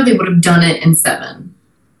character, they would have done it in 7.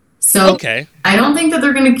 So okay. I don't think that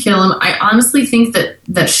they're going to kill him. I honestly think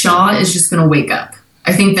that Shaw is just going to wake up.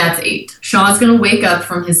 I think that's 8. Shaw's going to wake up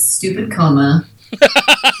from his stupid coma.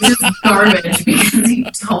 It's just garbage because he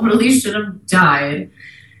totally should have died.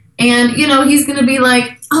 And, he's going to be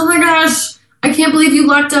like, oh my gosh, I can't believe you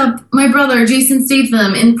locked up my brother, Jason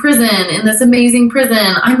Statham, in prison, in this amazing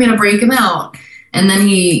prison. I'm going to break him out. And then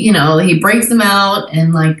he breaks him out,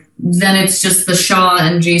 and, like, then it's just the Shaw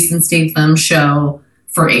and Jason Statham show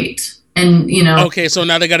for 8. And, Okay, so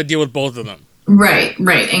now they got to deal with both of them. Right.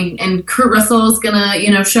 And Kurt Russell's going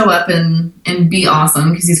to, show up and be awesome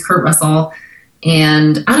because he's Kurt Russell.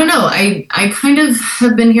 And I don't know. I kind of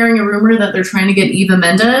have been hearing a rumor that they're trying to get Eva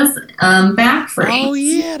Mendes back for 8. Oh,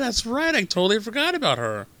 yeah, that's right. I totally forgot about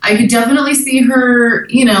her. I could definitely see her,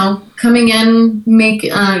 coming in, being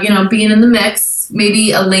in the mix.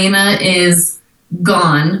 Maybe Elena is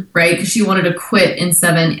gone, right? Because she wanted to quit in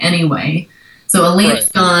 7 anyway. So Elena's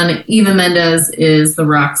gone. Eva Mendes is The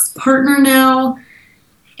Rock's partner now.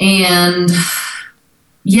 And,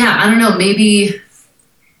 yeah, I don't know.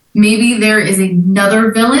 Maybe there is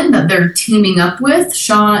another villain that they're teaming up with,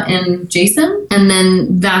 Shaw and Jason, and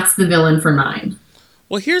then that's the villain for 9.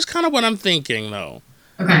 Well, here's kind of what I'm thinking, though.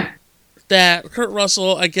 Okay. That Kurt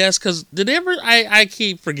Russell, I guess, because did they ever... I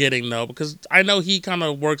keep forgetting, though, because I know he kind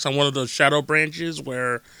of works on one of those shadow branches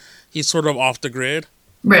where he's sort of off the grid.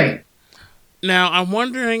 Right. Now, I'm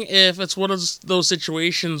wondering if it's one of those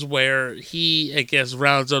situations where he, I guess,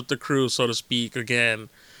 rounds up the crew, so to speak, again.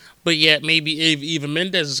 But yet, maybe Eva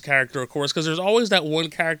Mendes' character, of course, because there's always that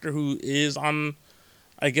one character who is on,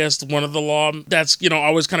 I guess, one of the law that's,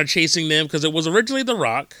 always kind of chasing them, because it was originally The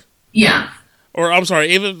Rock. Yeah. Or, I'm sorry,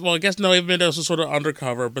 Eva Mendes was sort of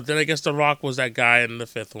undercover, but then I guess The Rock was that guy in the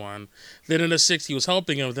 5th one. Then in the 6th, he was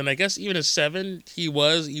helping him. Then I guess even in 7, he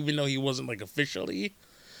was, even though he wasn't, like, officially.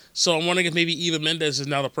 So I'm wondering if maybe Eva Mendes is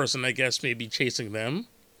now the person, I guess, maybe chasing them.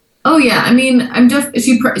 Oh yeah, I mean,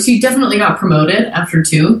 she definitely got promoted after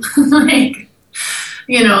 2. Like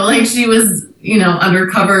she was,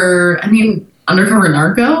 undercover. I mean, undercover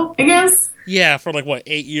narco, I guess. Yeah, for like what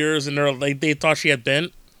 8 years, and they thought she had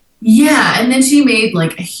been. Yeah, and then she made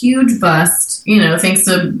like a huge bust, thanks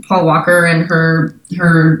to Paul Walker and her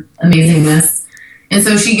amazingness, and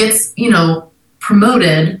so she gets,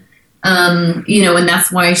 promoted. And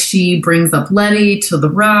that's why she brings up Letty to The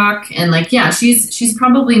Rock. And she's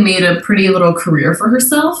probably made a pretty little career for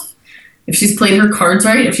herself if she's played her cards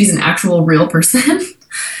right, if she's an actual real person.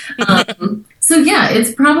 So yeah,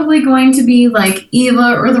 it's probably going to be like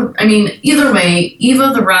Eva either way,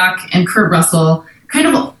 Eva, The Rock, and Kurt Russell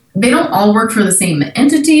they don't all work for the same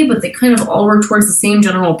entity, but they kind of all work towards the same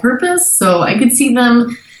general purpose. So I could see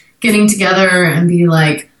them getting together and be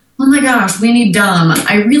like, oh my gosh, we need Dom.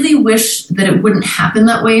 I really wish that it wouldn't happen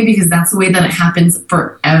that way because that's the way that it happens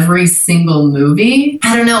for every single movie.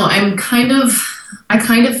 I don't know. I kind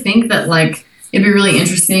of think that like it'd be really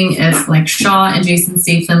interesting if like Shaw and Jason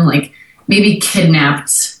Statham like maybe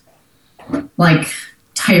kidnapped like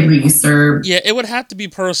Tyrese or... Yeah, it would have to be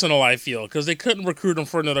personal, I feel, because they couldn't recruit him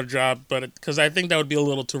for another job, but because I think that would be a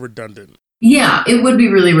little too redundant. Yeah, it would be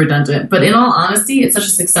really redundant. But in all honesty, it's such a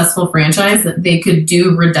successful franchise that they could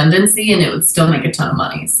do redundancy and it would still make a ton of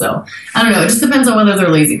money. So, I don't know. It just depends on whether they're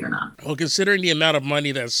lazy or not. Well, considering the amount of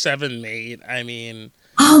money that 7 made, I mean...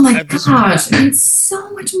 Oh my gosh, it's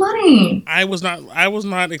so much money. I was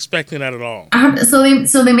not expecting that at all.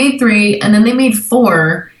 So they made 3 and then they made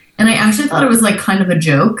 4, and I actually thought it was like kind of a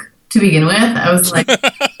joke to begin with. I was like,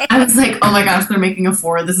 oh my gosh, they're making a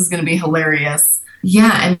 4. This is going to be hilarious.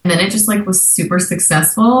 Yeah, and then it just like was super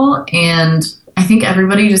successful, and I think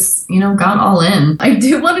everybody just, got all in. I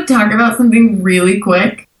do want to talk about something really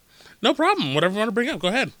quick. No problem. Whatever you want to bring up, go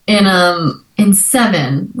ahead. In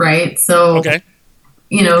Seven, right? So Okay.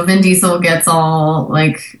 Vin Diesel gets all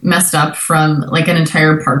like messed up from like an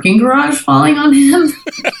entire parking garage falling on him.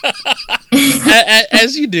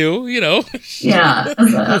 As you do, Yeah. Who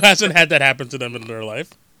hasn't had that happen to them in their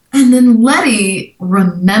life? And then Letty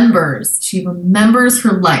remembers. She remembers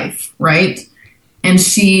her life, right? And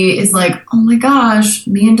she is like, oh my gosh,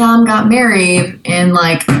 me and Dom got married in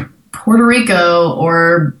like Puerto Rico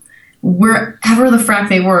or wherever the frack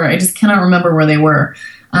they were. I just cannot remember where they were.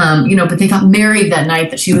 But they got married that night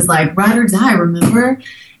that she was like, ride or die, remember?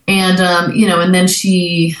 And, and then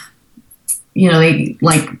she, they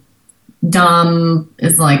like, Dom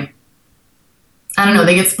is like, I don't know,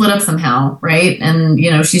 they get split up somehow, right? And,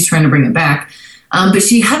 she's trying to bring it back. But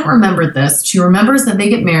she hadn't remembered this. She remembers that they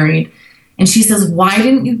get married. And she says, why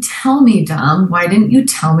didn't you tell me, Dom? Why didn't you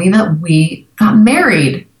tell me that we got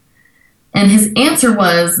married? And his answer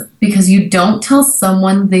was, because you don't tell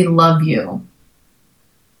someone they love you.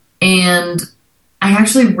 And I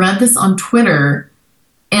actually read this on Twitter,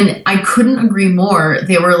 and I couldn't agree more.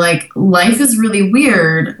 They were like, life is really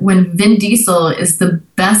weird when Vin Diesel is the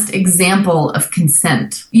best example of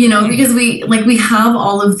consent. Because we have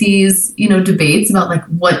all of these, debates about like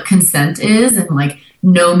what consent is, and like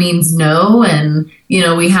no means no, and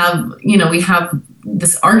we have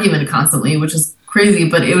this argument constantly, which is crazy,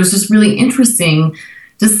 but it was just really interesting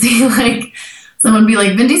to see like someone be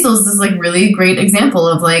like, Vin Diesel is this like really great example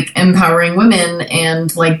of like empowering women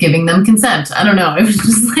and like giving them consent. I don't know. It was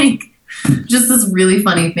just like this really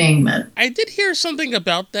funny thing that I did hear something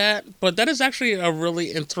about that, but that is actually a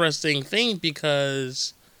really interesting thing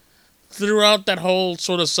because throughout that whole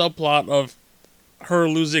sort of subplot of her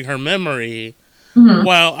losing her memory,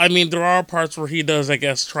 while I mean there are parts where he does, I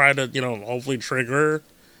guess, try to, hopefully trigger.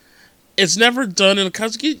 It's never done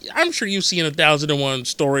because I'm sure you've seen 1,001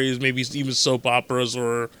 stories, maybe even soap operas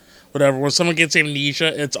or whatever, when someone gets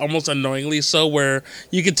amnesia, it's almost annoyingly so, where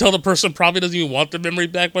you can tell the person probably doesn't even want their memory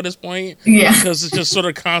back by this point. Yeah. Because it's just sort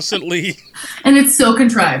of constantly... And it's so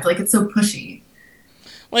contrived, like it's so pushy.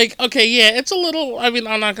 Like, okay, yeah, it's a little, I mean,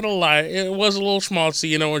 I'm not going to lie, it was a little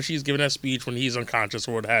schmaltzy, when she's giving that speech when he's unconscious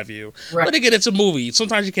or what have you. Right. But again, it's a movie.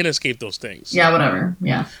 Sometimes you can't escape those things. Yeah, whatever.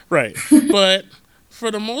 Yeah. Right. But... for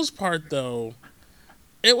the most part, though,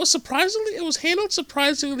 it was handled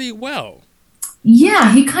surprisingly well.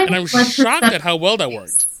 Yeah, he kind of. And I'm shocked at how well that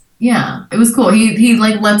worked. Yeah, it was cool. He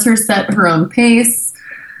like lets her set her own pace.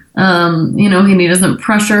 He doesn't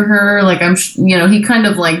pressure her. Like he kind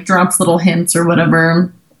of like drops little hints or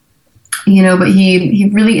whatever. But he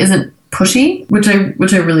really isn't pushy, which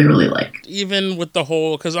I really, really like. Even with the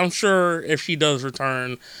whole, because I'm sure if she does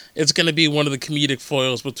return, it's going to be one of the comedic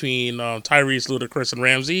foils between Tyrese, Ludacris, and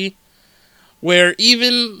Ramsey, where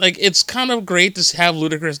even, like, it's kind of great to have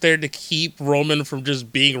Ludacris there to keep Roman from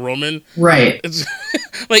just being Roman. Right. It's,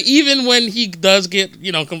 like, even when he does get,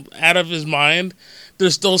 out of his mind,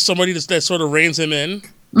 there's still somebody that sort of reins him in.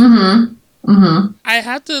 Mm-hmm. Mm-hmm. I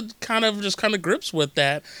had to kind of grips with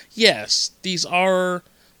that. Yes, these are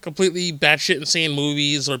completely batshit insane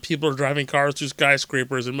movies where people are driving cars through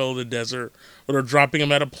skyscrapers in the middle of the desert, or they're dropping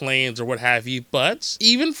them out of planes or what have you. But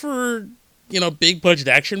even for, big budget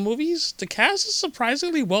action movies, the cast is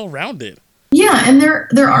surprisingly well rounded. Yeah, and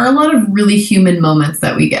there are a lot of really human moments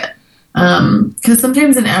that we get. Because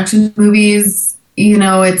sometimes in action movies,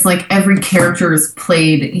 it's like every character is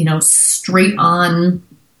played, straight on,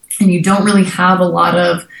 and you don't really have a lot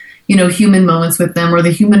of human moments with them, or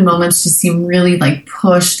the human moments just seem really like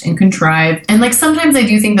pushed and contrived. And like sometimes I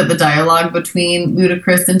do think that the dialogue between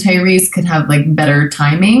Ludacris and Tyrese could have like better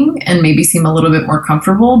timing and maybe seem a little bit more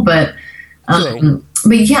comfortable. But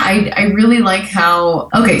yeah, I really like how,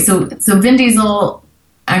 okay, so Vin Diesel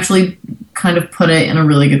actually kind of put it in a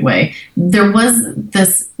really good way. There was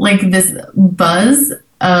this buzz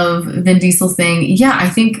of Vin Diesel saying, yeah, I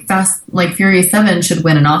think Furious 7 should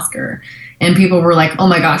win an Oscar. And people were like, oh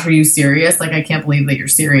my gosh, are you serious? Like, I can't believe that you're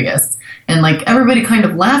serious. And like, everybody kind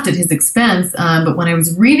of laughed at his expense. But when I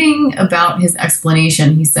was reading about his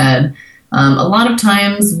explanation, he said, a lot of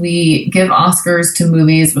times we give Oscars to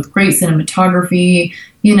movies with great cinematography,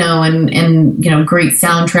 and great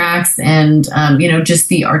soundtracks and, just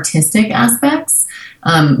the artistic aspects.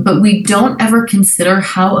 But we don't ever consider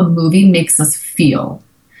how a movie makes us feel.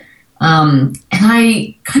 And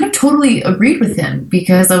I kind of totally agreed with him,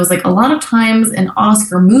 because I was like, a lot of times an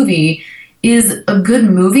Oscar movie is a good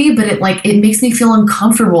movie, but it makes me feel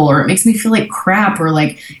uncomfortable, or it makes me feel like crap, or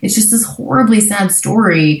like it's just this horribly sad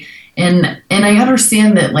story. And I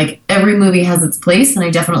understand that like every movie has its place, and I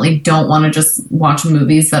definitely don't want to just watch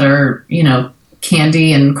movies that are, you know,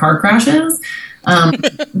 candy and car crashes.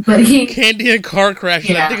 But he Candy and car crashes.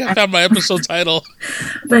 Yeah. I think I found my episode title.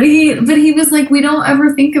 But he was like, we don't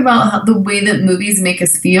ever think about the way that movies make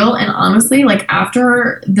us feel. And honestly, like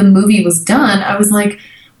after the movie was done, I was like,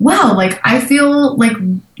 wow, like I feel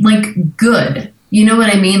like good. You know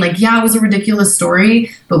what I mean? Like, yeah, it was a ridiculous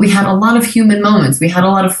story, but we had a lot of human moments. We had a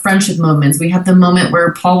lot of friendship moments. We had the moment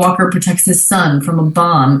where Paul Walker protects his son from a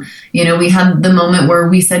bomb. You know, we had the moment where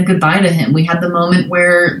we said goodbye to him. We had the moment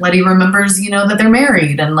where Letty remembers, you know, that they're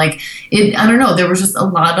married. And like, I don't know, there was just a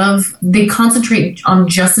lot of, they concentrate on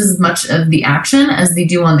just as much of the action as they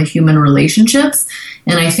do on the human relationships.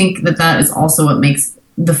 And I think that is also what makes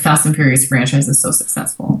the Fast and Furious franchise is so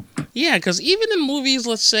successful. Yeah, because even in movies,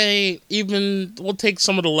 let's say, we'll take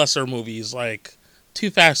some of the lesser movies, like Too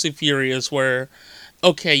Fast, Too Furious, where,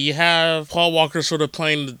 okay, you have Paul Walker sort of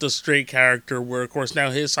playing the straight character, where, of course,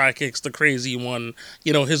 now his sidekick's the crazy one,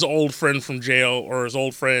 you know, his old friend from jail, or his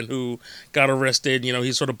old friend who got arrested, you know,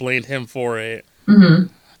 he sort of blamed him for it.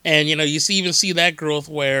 Mm-hmm. And, you know, you even see that growth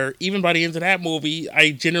where, even by the end of that movie,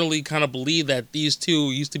 I generally kind of believe that these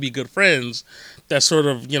two used to be good friends that sort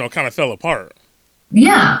of, you know, kind of fell apart.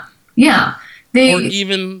 Yeah. Yeah. Or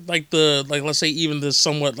even, let's say, even the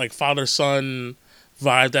somewhat, like, father-son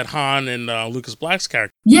vibe that Han and Lucas Black's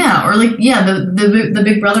character. Yeah, or, like, yeah, the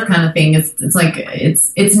Big Brother kind of thing. It's like,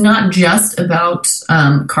 it's not just about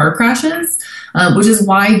car crashes, which is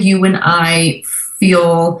why you and I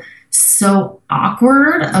feel so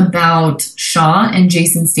awkward about Shaw and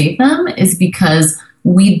Jason Statham, is because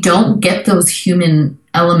we don't get those human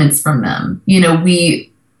elements from them. You know,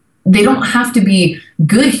 they don't have to be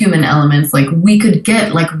good human elements. Like we could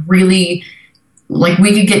get like really, like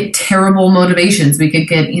we could get terrible motivations. We could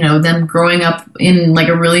get, you know, them growing up in like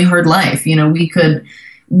a really hard life. You know, we could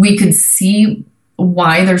see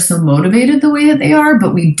why they're so motivated the way that they are,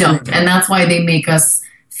 but we don't. And that's why they make us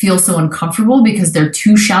feel so uncomfortable, because they're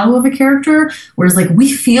too shallow of a character. Whereas like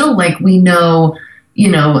we feel like we know, you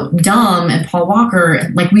know, Dom and Paul Walker,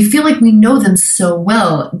 like we feel like we know them so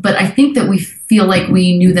well, but I think that we feel like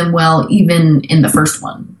we knew them well even in the first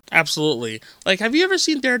one. Absolutely. Like, have you ever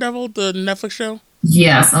seen Daredevil, the Netflix show?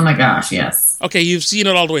 Yes. Oh my gosh, yes. Okay, you've seen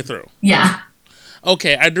it all the way through. Yeah.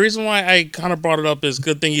 Okay, the reason why I kind of brought it up is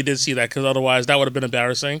good thing you did see that, because otherwise that would have been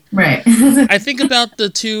embarrassing. Right. I think about the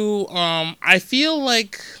two, I feel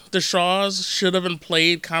like the Shaws should have been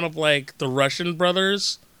played kind of like the Russian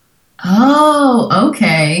brothers. Oh,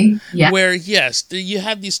 okay. Yeah. Where, yes, you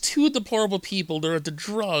have these two deplorable people. They're into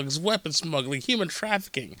drugs, weapon smuggling, human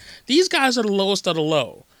trafficking. These guys are the lowest of the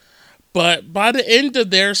low. But by the end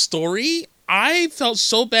of their story, I felt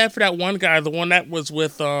so bad for that one guy, the one that was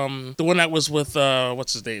with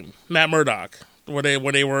what's his name? Matt Murdock. When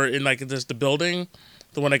they were in like the building,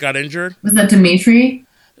 the one that got injured. Was that Dimitri?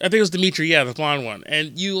 I think it was Dimitri, yeah, the blonde one.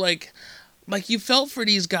 And you like you felt for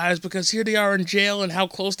these guys, because here they are in jail and how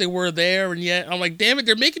close they were there, and yet I'm like, damn it,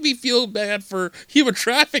 they're making me feel bad for human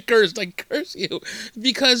traffickers, like, curse you.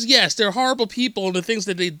 Because yes, they're horrible people and the things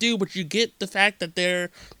that they do, but you get the fact that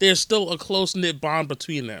there's still a close-knit bond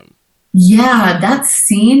between them. Yeah, that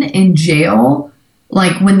scene in jail,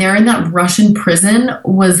 like when they're in that Russian prison,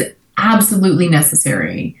 was absolutely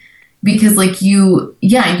necessary. Because like you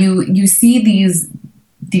see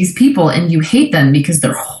these people and you hate them because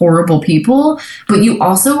they're horrible people, but you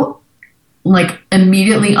also like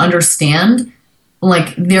immediately understand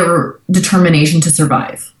like their determination to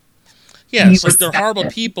survive. Yeah, it's like they're horrible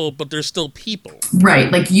people, but they're still people. Right.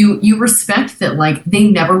 Like you respect that like they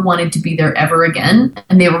never wanted to be there ever again,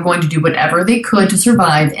 and they were going to do whatever they could to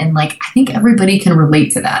survive, and like I think everybody can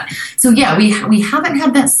relate to that. So yeah, we haven't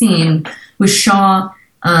had that scene with Shaw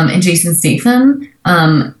and Jason Statham.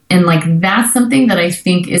 And like that's something that I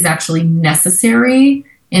think is actually necessary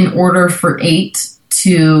in order for 8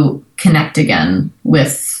 to connect again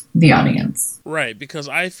with the audience. Right, because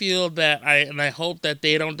I feel that I hope that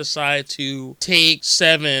they don't decide to take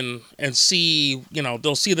 7 and see, you know,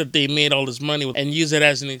 they'll see that they made all this money and use it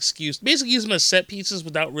as an excuse. Basically use them as set pieces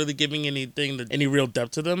without really giving any real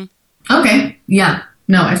depth to them. Okay, yeah.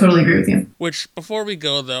 No, I totally agree with you. Which, before we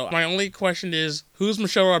go, though, my only question is, who's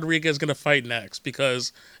Michelle Rodriguez going to fight next?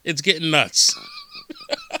 Because it's getting nuts.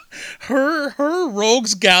 Her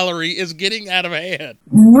rogues gallery is getting out of hand.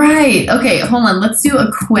 Right. Okay, hold on. Let's do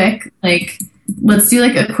a quick, like, let's do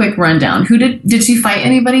like a quick rundown. Who did she fight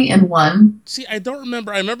anybody in one? See, I don't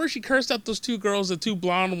remember. I remember she cursed out those two girls, the two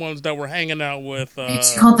blonde ones that were hanging out with.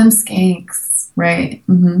 She called them skanks, right?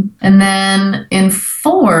 Mm-hmm. And then in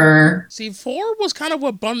 4, see, 4 was kind of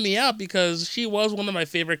what bummed me out because she was one of my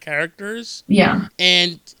favorite characters. Yeah,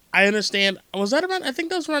 and I understand. Was that around? I think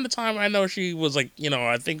that was around the time I know she was like,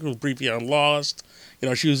 I think it was briefly on Lost.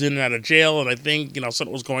 She was in and out of jail, and I think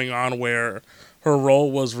something was going on where her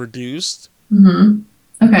role was reduced. Mm-hmm.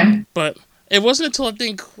 Okay. But it wasn't until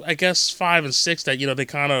I guess 5 and 6 that, they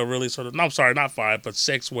kind of really sort of, no, I'm sorry, not 5, but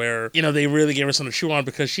 6 where, they really gave her something to chew on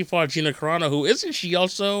because she fought Gina Carano, who isn't she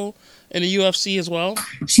also in the UFC as well?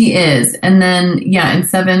 She is. And then, in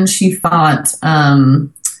 7, she fought Ronda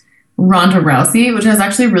Rousey, which I was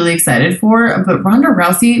actually really excited for. But Ronda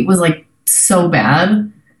Rousey was like so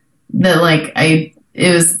bad that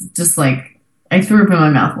it was just like, I threw up in my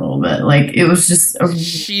mouth a little bit. Like, it was just...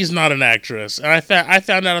 She's not an actress. And I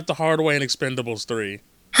found out the hard way in Expendables 3.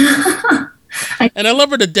 And I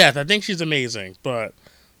love her to death. I think she's amazing. But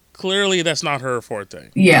clearly that's not her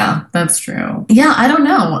forte. Yeah, that's true. Yeah, I don't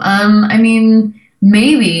know. I mean,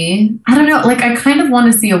 maybe... I don't know. Like, I kind of want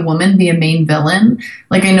to see a woman be a main villain.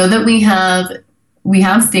 Like, I know that we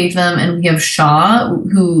have Statham and we have Shaw,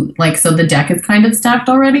 who, so the deck is kind of stacked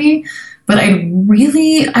already. But I'd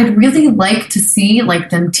really like to see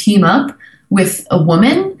them team up with a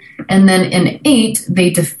woman, and then in 8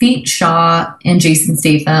 they defeat Shaw and Jason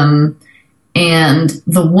Statham, and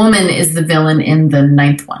the woman is the villain in the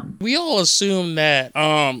 9th one. We all assume that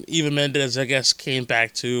Eva Mendes, I guess, came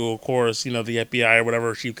back to, of course, the FBI or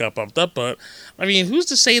whatever, she got bumped up. But I mean, who's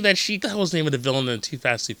to say that that was the name of the villain in Too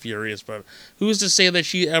Fast and Furious? But who's to say that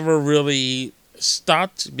she ever really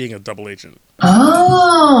stopped being a double agent?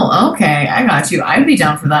 Oh, okay. I got you. I'd be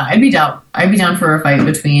down for that. I'd be down for a fight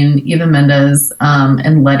between Eva Mendes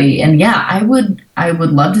and Letty. And yeah, I would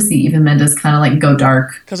love to see Eva Mendes kind of go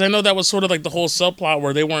dark. Because I know that was sort of the whole subplot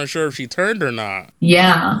where they weren't sure if she turned or not.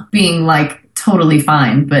 Yeah, being totally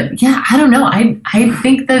fine. But yeah, I don't know. I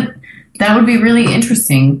think that would be really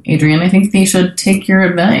interesting, Adrian. I think they should take your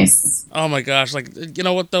advice. Oh my gosh. You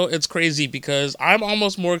know what though? It's crazy because I'm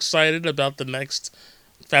almost more excited about the next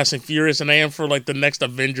Fast and Furious than I am for the next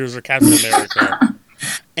Avengers or Captain America.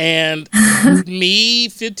 And me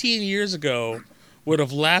 15 years ago would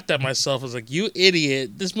have laughed at myself as you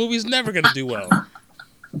idiot, this movie's never going to do well.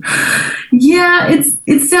 Yeah,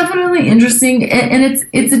 it's definitely interesting, and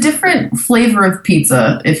it's a different flavor of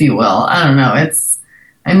pizza, if you will. I don't know.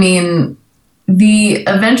 The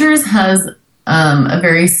Avengers has a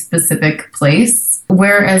very specific place,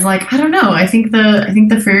 whereas I don't know. I think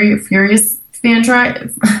the Furious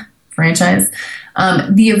franchise,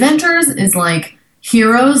 the Avengers is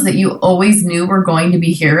heroes that you always knew were going to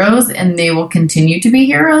be heroes, and they will continue to be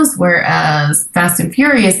heroes. Whereas Fast and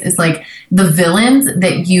Furious is the villains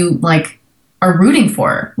that you are rooting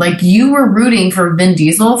for. You were rooting for Vin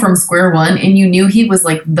Diesel from square one, and you knew he was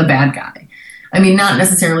the bad guy. I mean, not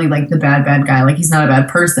necessarily the bad guy. He's not a bad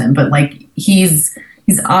person, but he's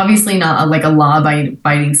obviously not a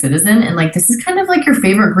law-abiding citizen, and this is kind of your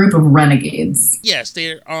favorite group of renegades. Yes,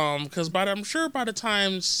 they because I'm sure by the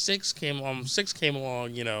time 6 came along,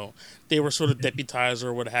 they were sort of deputized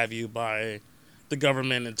or what have you by the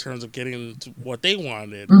government in terms of getting to what they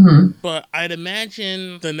wanted. Mm-hmm. But I'd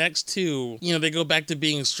imagine the next 2, they go back to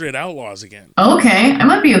being straight outlaws again. Okay, I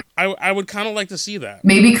might be. I would kind of like to see that.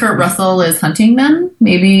 Maybe Kurt Russell is hunting them.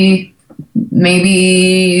 Maybe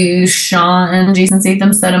Sean and Jason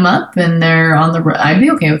Statham set him up and they're on the road. I'd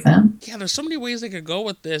be okay with that. Yeah, there's so many ways they could go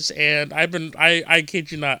with this, and I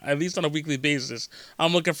kid you not, at least on a weekly basis,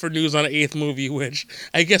 I'm looking for news on an 8th movie, which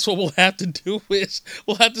I guess what we'll have to do is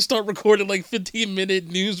we'll have to start recording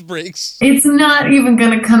 15-minute news breaks. It's not even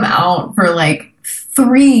going to come out for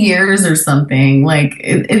 3 years or something.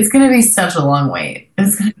 It's going to be such a long wait.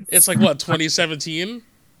 It's what, 2017?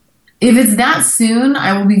 If it's that soon,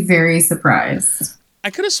 I will be very surprised. I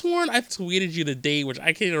could have sworn I tweeted you the date, which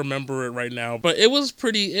I can't remember it right now, but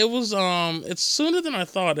it's sooner than I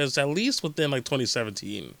thought. It's at least within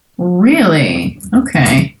 2017. Really?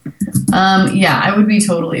 Okay. Yeah, I would be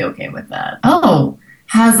totally okay with that. Oh,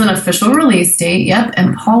 has an official release date, yep,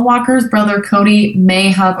 and Paul Walker's brother Cody may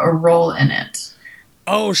have a role in it.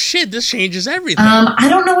 Oh shit, this changes everything. I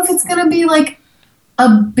don't know if it's gonna be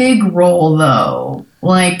a big role though.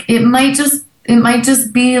 It might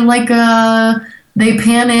just be they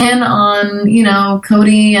pan in on,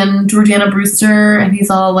 Cody and Jordana Brewster, and he's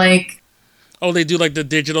all oh, they do the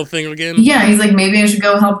digital thing again? Yeah, he's maybe I should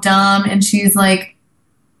go help Dom, and she's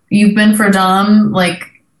you've been for Dom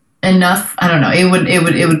enough. I don't know.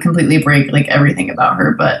 It would completely break everything about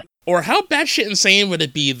her, but Or how batshit insane would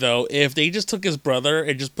it be, though, if they just took his brother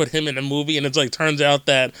and just put him in a movie and it's like, turns out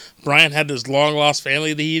that Brian had this long lost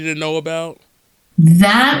family that he didn't know about?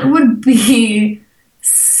 That would be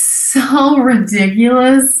so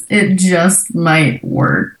ridiculous. It just might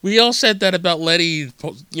work. We all said that about Letty,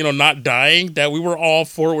 not dying, that we were all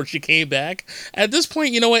for when she came back. At this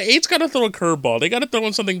point, you know what? 8's got to throw a curveball. They got to throw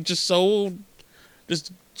in something just so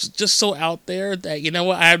out there that, you know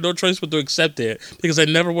what? I have no choice but to accept it because I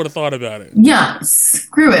never would have thought about it. Yeah,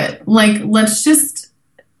 screw it. Like, let's just,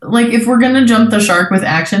 like, if we're going to jump the shark with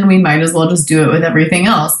action, we might as well just do it with everything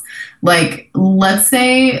else. Like, let's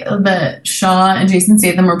say that Shaw and Jason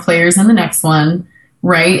Statham are players in the next one,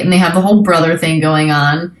 right? And they have the whole brother thing going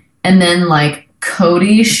on. And then, like,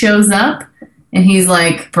 Cody shows up and he's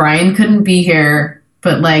like, Brian couldn't be here,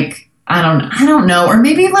 but, like, I don't know. Or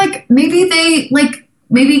maybe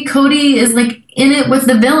Cody is, like, in it with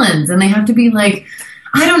the villains and they have to be, like,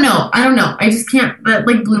 I don't know. I just can't. That,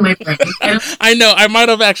 like, blew my brain. I know. I might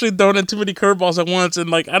have actually thrown in too many curveballs at once, and,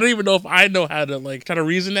 like, I don't even know if I know how to, like, try to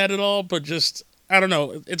reason that at all. But just, I don't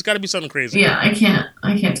know. It's got to be something crazy. Yeah, I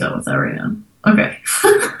can't tell with that right now. Okay.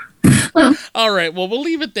 All right. Well, we'll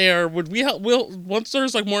leave it there. We'll once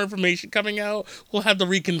there's, like, more information coming out, we'll have to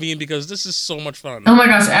reconvene because this is so much fun. Oh my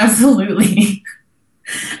gosh, absolutely.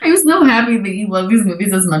 I'm so happy that you love these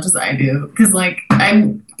movies as much as I do, because, like,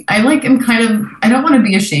 am kind of, I don't want to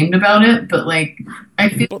be ashamed about it, but, like, I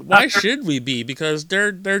feel. But why should we be? Because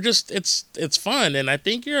they're just it's fun, and I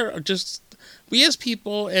think we as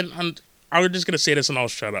people, and I'm just gonna say this and I'll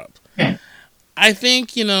shut up. Okay. I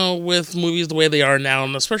think, with movies the way they are now,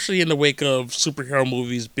 and especially in the wake of superhero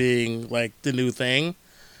movies being, like, the new thing,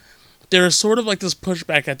 there's sort of, like, this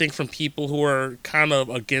pushback, I think, from people who are kind of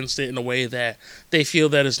against it in a way that they feel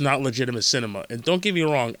that it's not legitimate cinema. And don't get me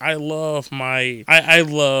wrong, I love my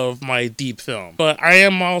deep film. But I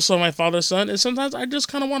am also my father's son, and sometimes I just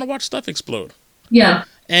kind of want to watch stuff explode. Yeah.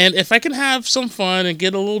 And if I can have some fun and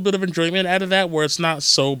get a little bit of enjoyment out of that where it's not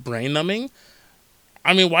so brain-numbing,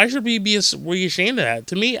 I mean, why should we be ashamed of that?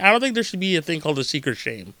 To me, I don't think there should be a thing called a secret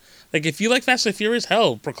shame. Like, if you like Fast and Furious,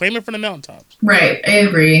 hell, proclaim it from the mountaintops. Right, I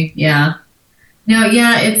agree, yeah. No,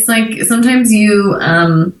 yeah, it's like, sometimes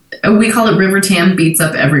we call it River Tam beats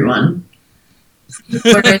up everyone.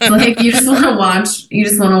 Where it's like, you just want to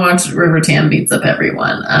watch River Tam beats up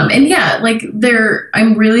everyone. And yeah, like,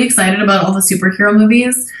 I'm really excited about all the superhero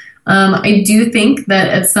movies. I do think that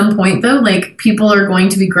at some point, though, like, people are going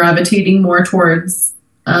to be gravitating more towards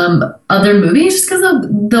other movies just because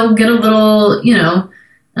they'll get a little,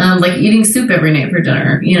 like eating soup every night for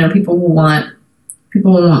dinner. People will want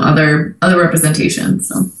other representation.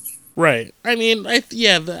 So. Right. I mean,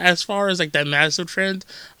 as far as, like, that massive trend,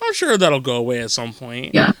 I'm sure that'll go away at some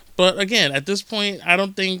point. Yeah. But again, at this point, I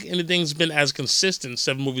don't think anything's been as consistent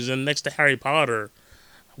 7 movies and next to Harry Potter,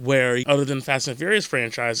 where other than Fast and Furious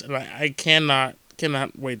franchise, and I cannot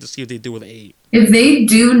wait to see what they do with 8. If they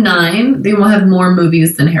do 9, they will have more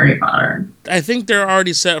movies than Harry Potter. I think they're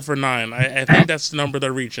already set for 9. I think that's the number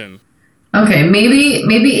they're reaching. Okay, maybe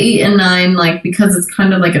 8 and 9, like, because it's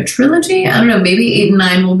kind of like a trilogy. I don't know. Maybe 8 and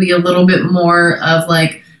 9 will be a little bit more of,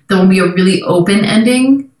 like, there will be a really open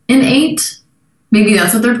ending in 8. Maybe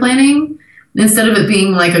that's what they're planning. Instead of it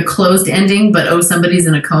being like a closed ending, but somebody's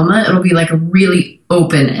in a coma, it'll be like a really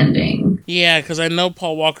open ending. Yeah, because I know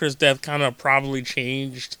Paul Walker's death kind of probably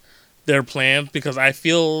changed their plan, because I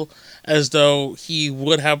feel as though he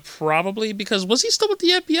would have probably, because was he still with the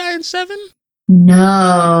FBI in 7?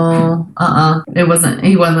 No. He wasn't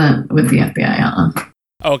with the FBI.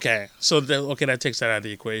 Okay, so that takes that out of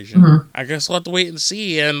the equation. Mm-hmm. I guess we'll have to wait and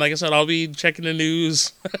see. And like I said, I'll be checking the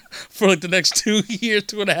news for like the next 2.5 years.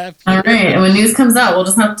 All right, and when news comes out, we'll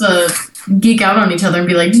just have to geek out on each other and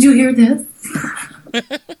be like, "Did you hear this?"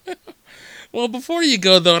 Well, before you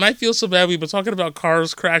go though, and I feel so bad, we've been talking about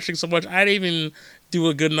cars crashing so much, I didn't even do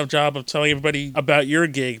a good enough job of telling everybody about your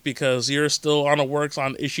gig, because you're still on the works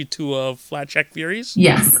on issue 2 of Flat Check Furies.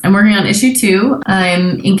 Yes, I'm working on issue 2.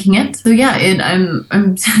 I'm inking it. So yeah,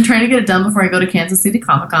 I'm trying to get it done before I go to Kansas City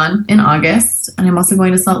Comic-Con in August, and I'm also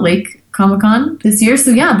going to Salt Lake Comic-Con this year.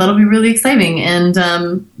 So yeah, that'll be really exciting.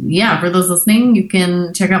 And yeah, for those listening, you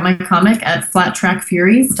can check out my comic at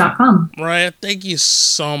flattrackfuries.com. Mariah, thank you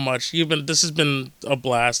so much. This has been a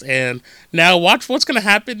blast. And now what's going to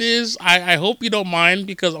happen is, I hope you don't mind,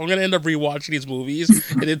 because I'm going to end up rewatching these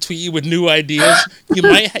movies and then tweet you with new ideas.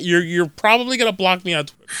 You're probably going to block me on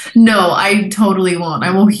Twitter. No, I totally won't.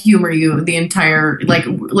 I will humor you the entire, like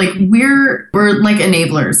we're like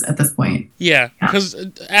enablers at this point. Yeah, because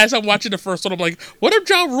as I'm watching the first one, I'm like, what if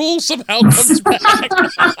Ja Rule somehow comes back?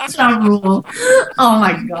 Ja Rule. Oh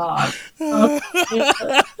my God.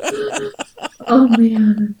 Oh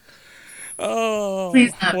man. Oh,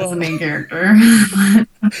 Please not as a well, main character.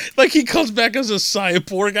 like he comes back as a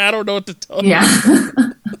cyborg. I don't know what to tell you. Yeah.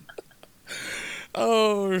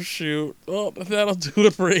 Oh, shoot. Well, that'll do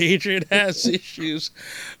it for Adrian Has Issues.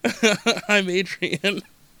 I'm Adrian.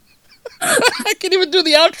 I can't even do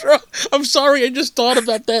the outro. I'm sorry. I just thought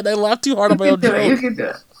about that. I laughed too hard You on my can own do it. You joke. can do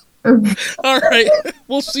it. Okay. All right.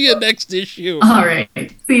 We'll see you next issue. All right.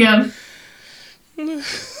 See ya.